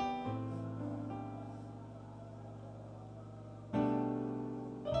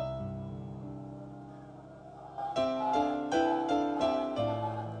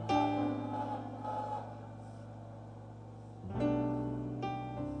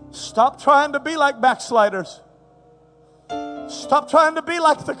 Stop trying to be like backsliders. Stop trying to be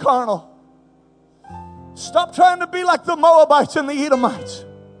like the carnal. Stop trying to be like the Moabites and the Edomites.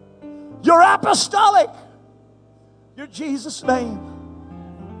 You're apostolic. You're Jesus' name.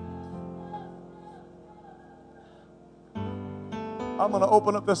 I'm going to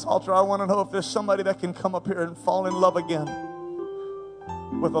open up this altar. I want to know if there's somebody that can come up here and fall in love again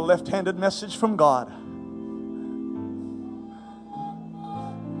with a left-handed message from God.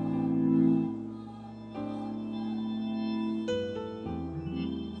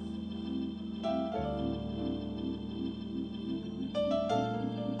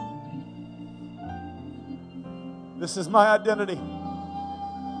 This is my identity.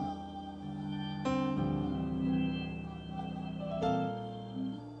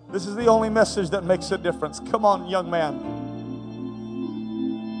 This is the only message that makes a difference. Come on, young man.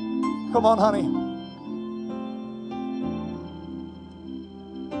 Come on, honey.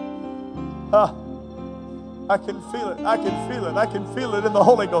 I can feel it. I can feel it. I can feel it in the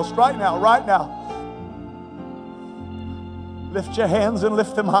Holy Ghost right now, right now. Lift your hands and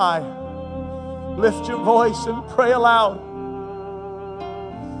lift them high. Lift your voice and pray aloud.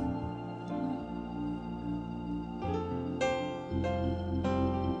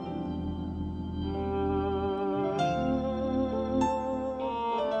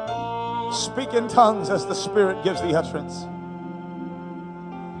 Speak in tongues as the Spirit gives the utterance.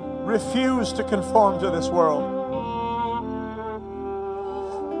 Refuse to conform to this world.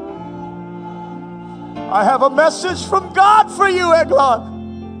 I have a message from God for you, Eglon.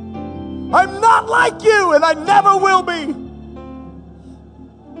 I'm not like you, and I never will be.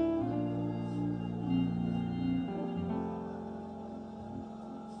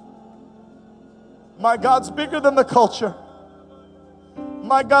 My God's bigger than the culture.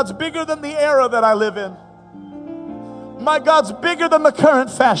 My God's bigger than the era that I live in. My God's bigger than the current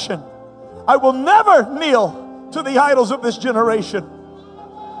fashion. I will never kneel to the idols of this generation.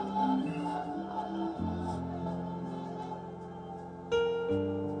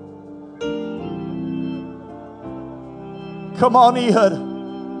 Come on, Ehud.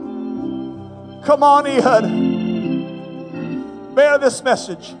 Come on, Ehud. Bear this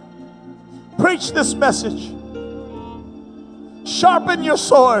message. Preach this message. Sharpen your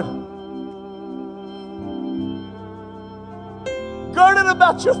sword. Gird it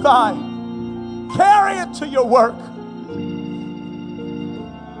about your thigh. Carry it to your work.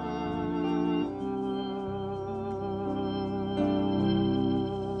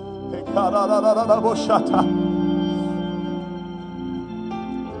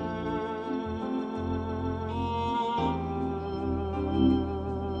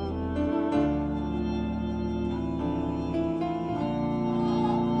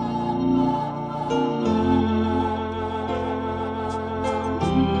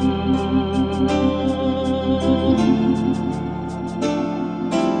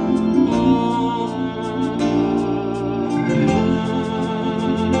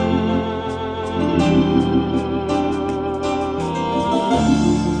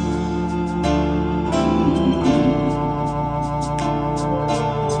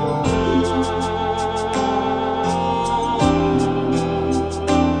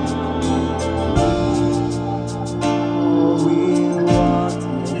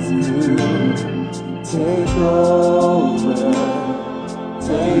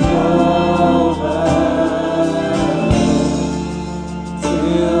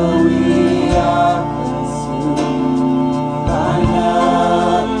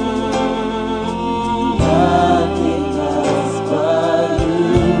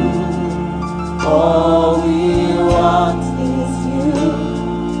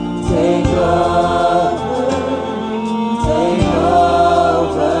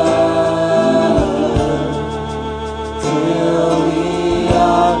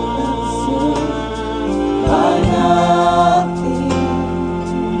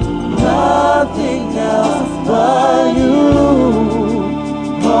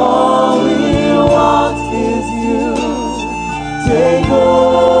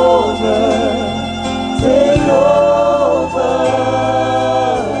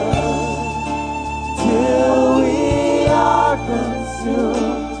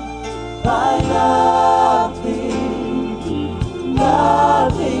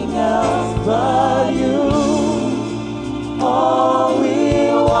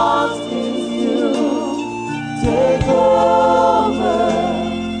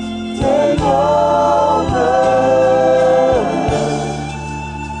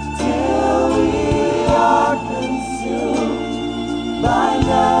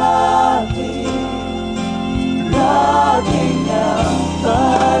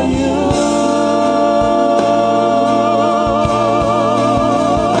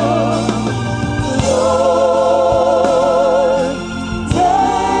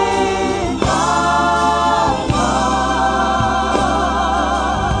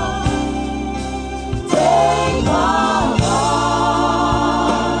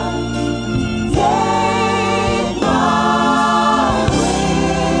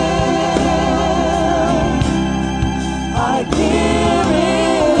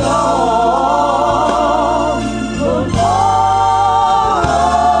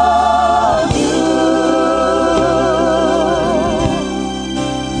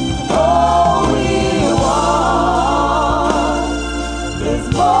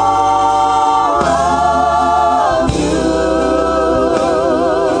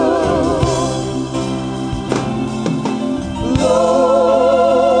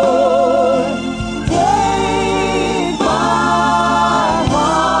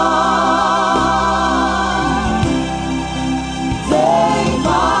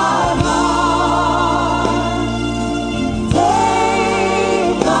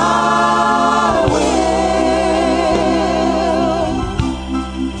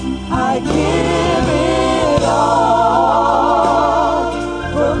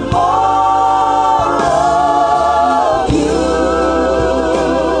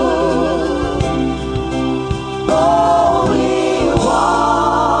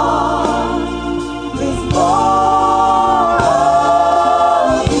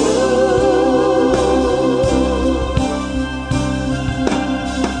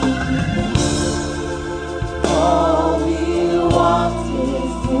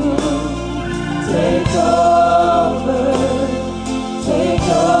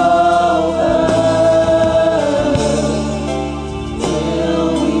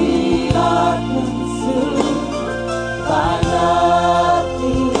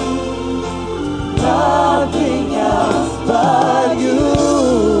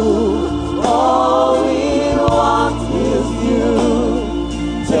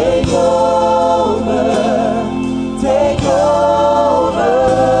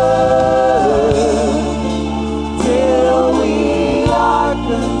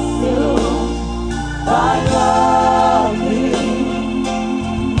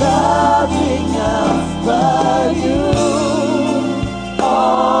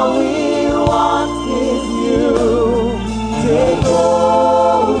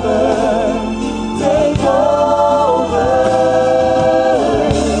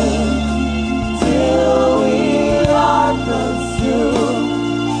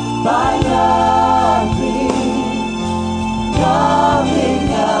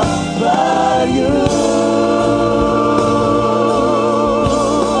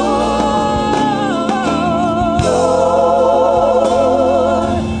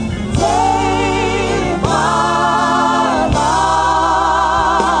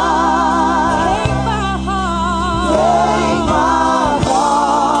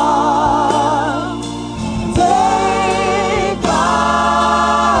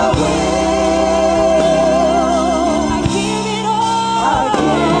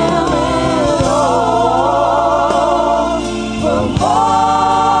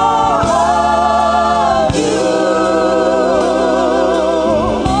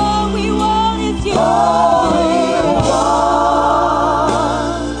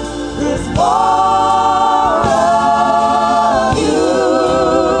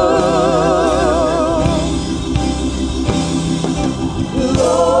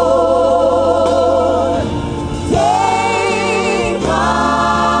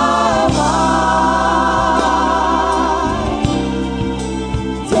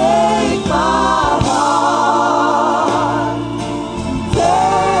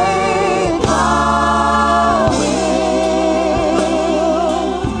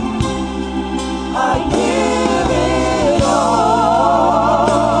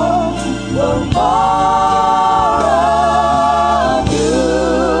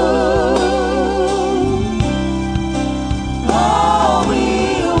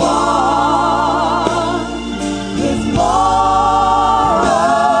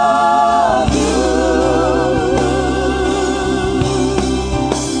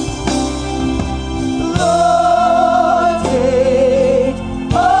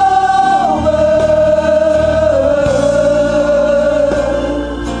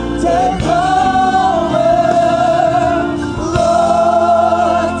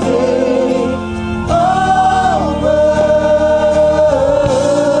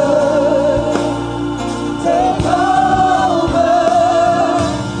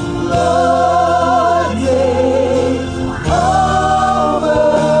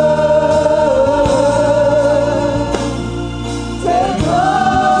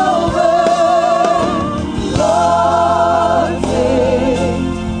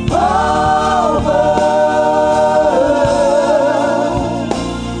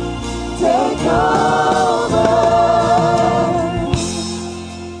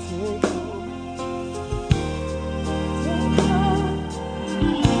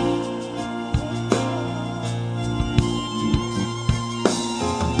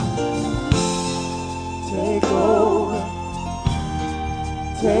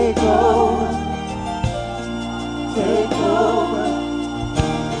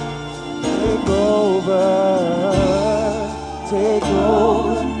 Take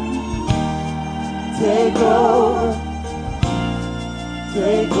over. Take over.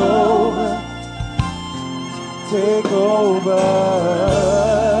 Take over. Take over.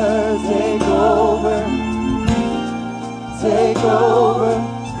 Take over.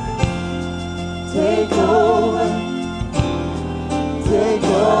 Take over. Take over. Take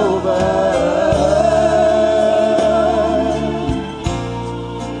over.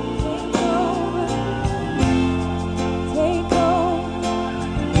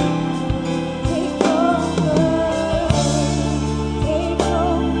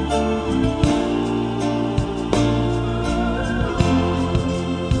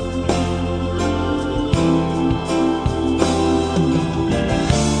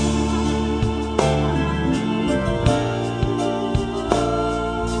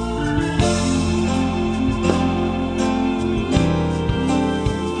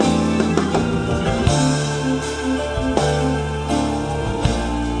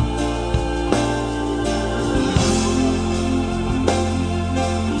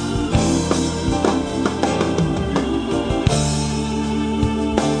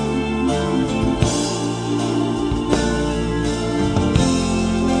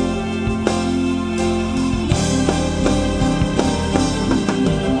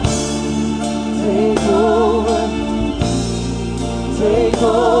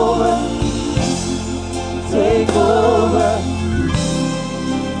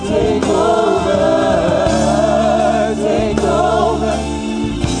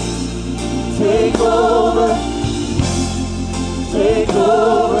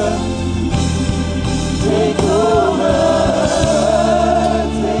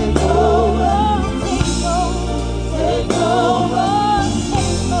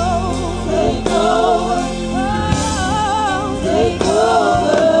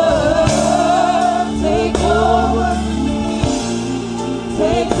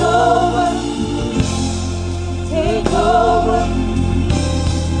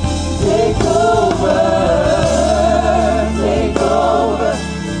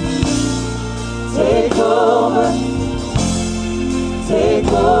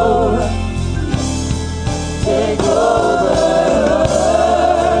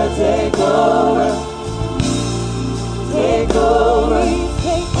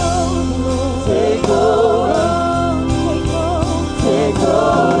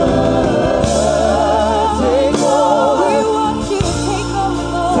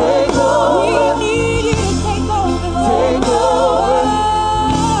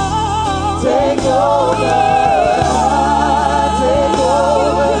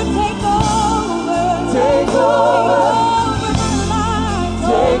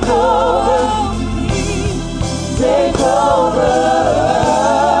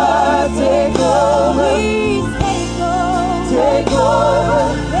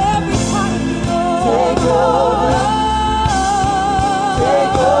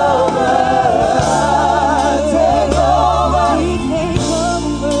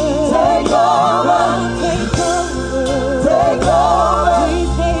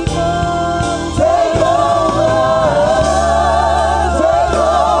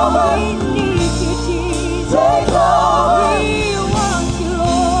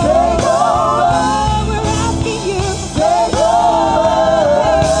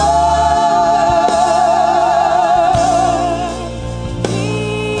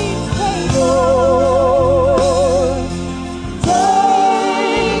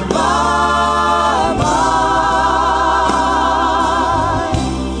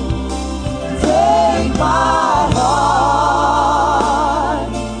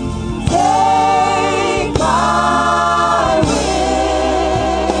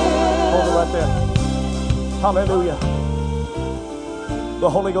 Hallelujah. The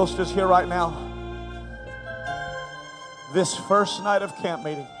Holy Ghost is here right now. This first night of camp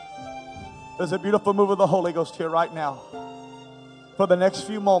meeting, there's a beautiful move of the Holy Ghost here right now. For the next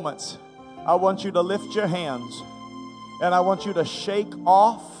few moments, I want you to lift your hands and I want you to shake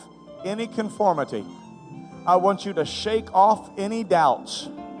off any conformity. I want you to shake off any doubts.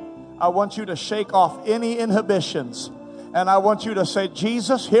 I want you to shake off any inhibitions. And I want you to say,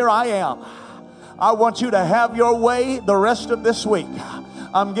 Jesus, here I am. I want you to have your way the rest of this week.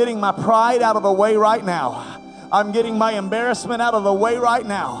 I'm getting my pride out of the way right now. I'm getting my embarrassment out of the way right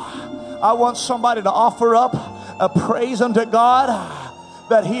now. I want somebody to offer up a praise unto God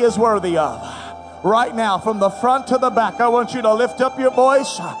that He is worthy of. Right now, from the front to the back, I want you to lift up your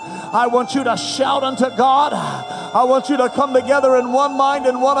voice. I want you to shout unto God. I want you to come together in one mind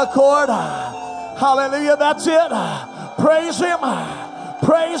and one accord. Hallelujah, that's it. Praise Him.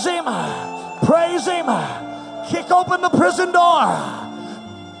 Praise Him. Praise Him. Kick open the prison door.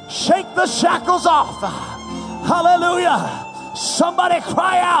 Shake the shackles off. Hallelujah. Somebody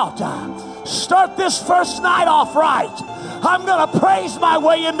cry out. Start this first night off right. I'm going to praise my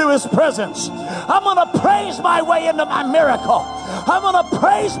way into his presence. I'm going to praise my way into my miracle. I'm going to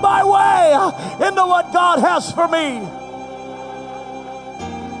praise my way into what God has for me.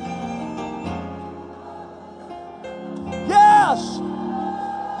 Yes.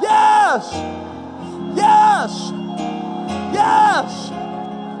 Yes. Yes. Yes.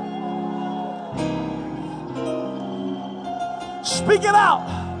 Speak it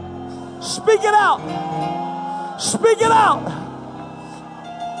out. Speak it out. Speak it out.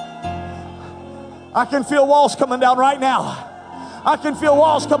 I can feel walls coming down right now. I can feel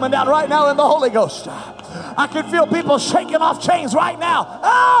walls coming down right now in the Holy Ghost. I can feel people shaking off chains right now.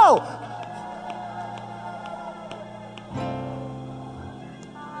 Oh!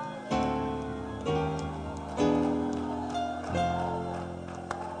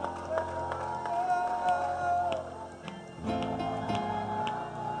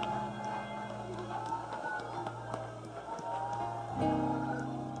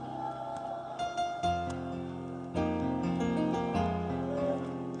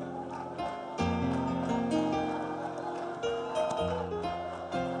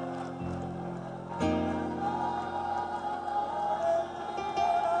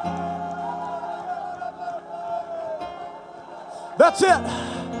 That's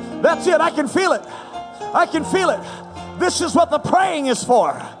it. That's it. I can feel it. I can feel it. This is what the praying is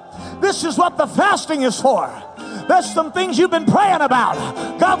for. This is what the fasting is for. There's some things you've been praying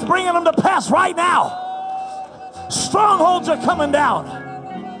about. God's bringing them to pass right now. Strongholds are coming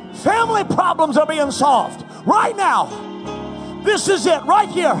down. Family problems are being solved right now. This is it right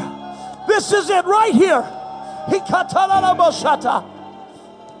here. This is it right here.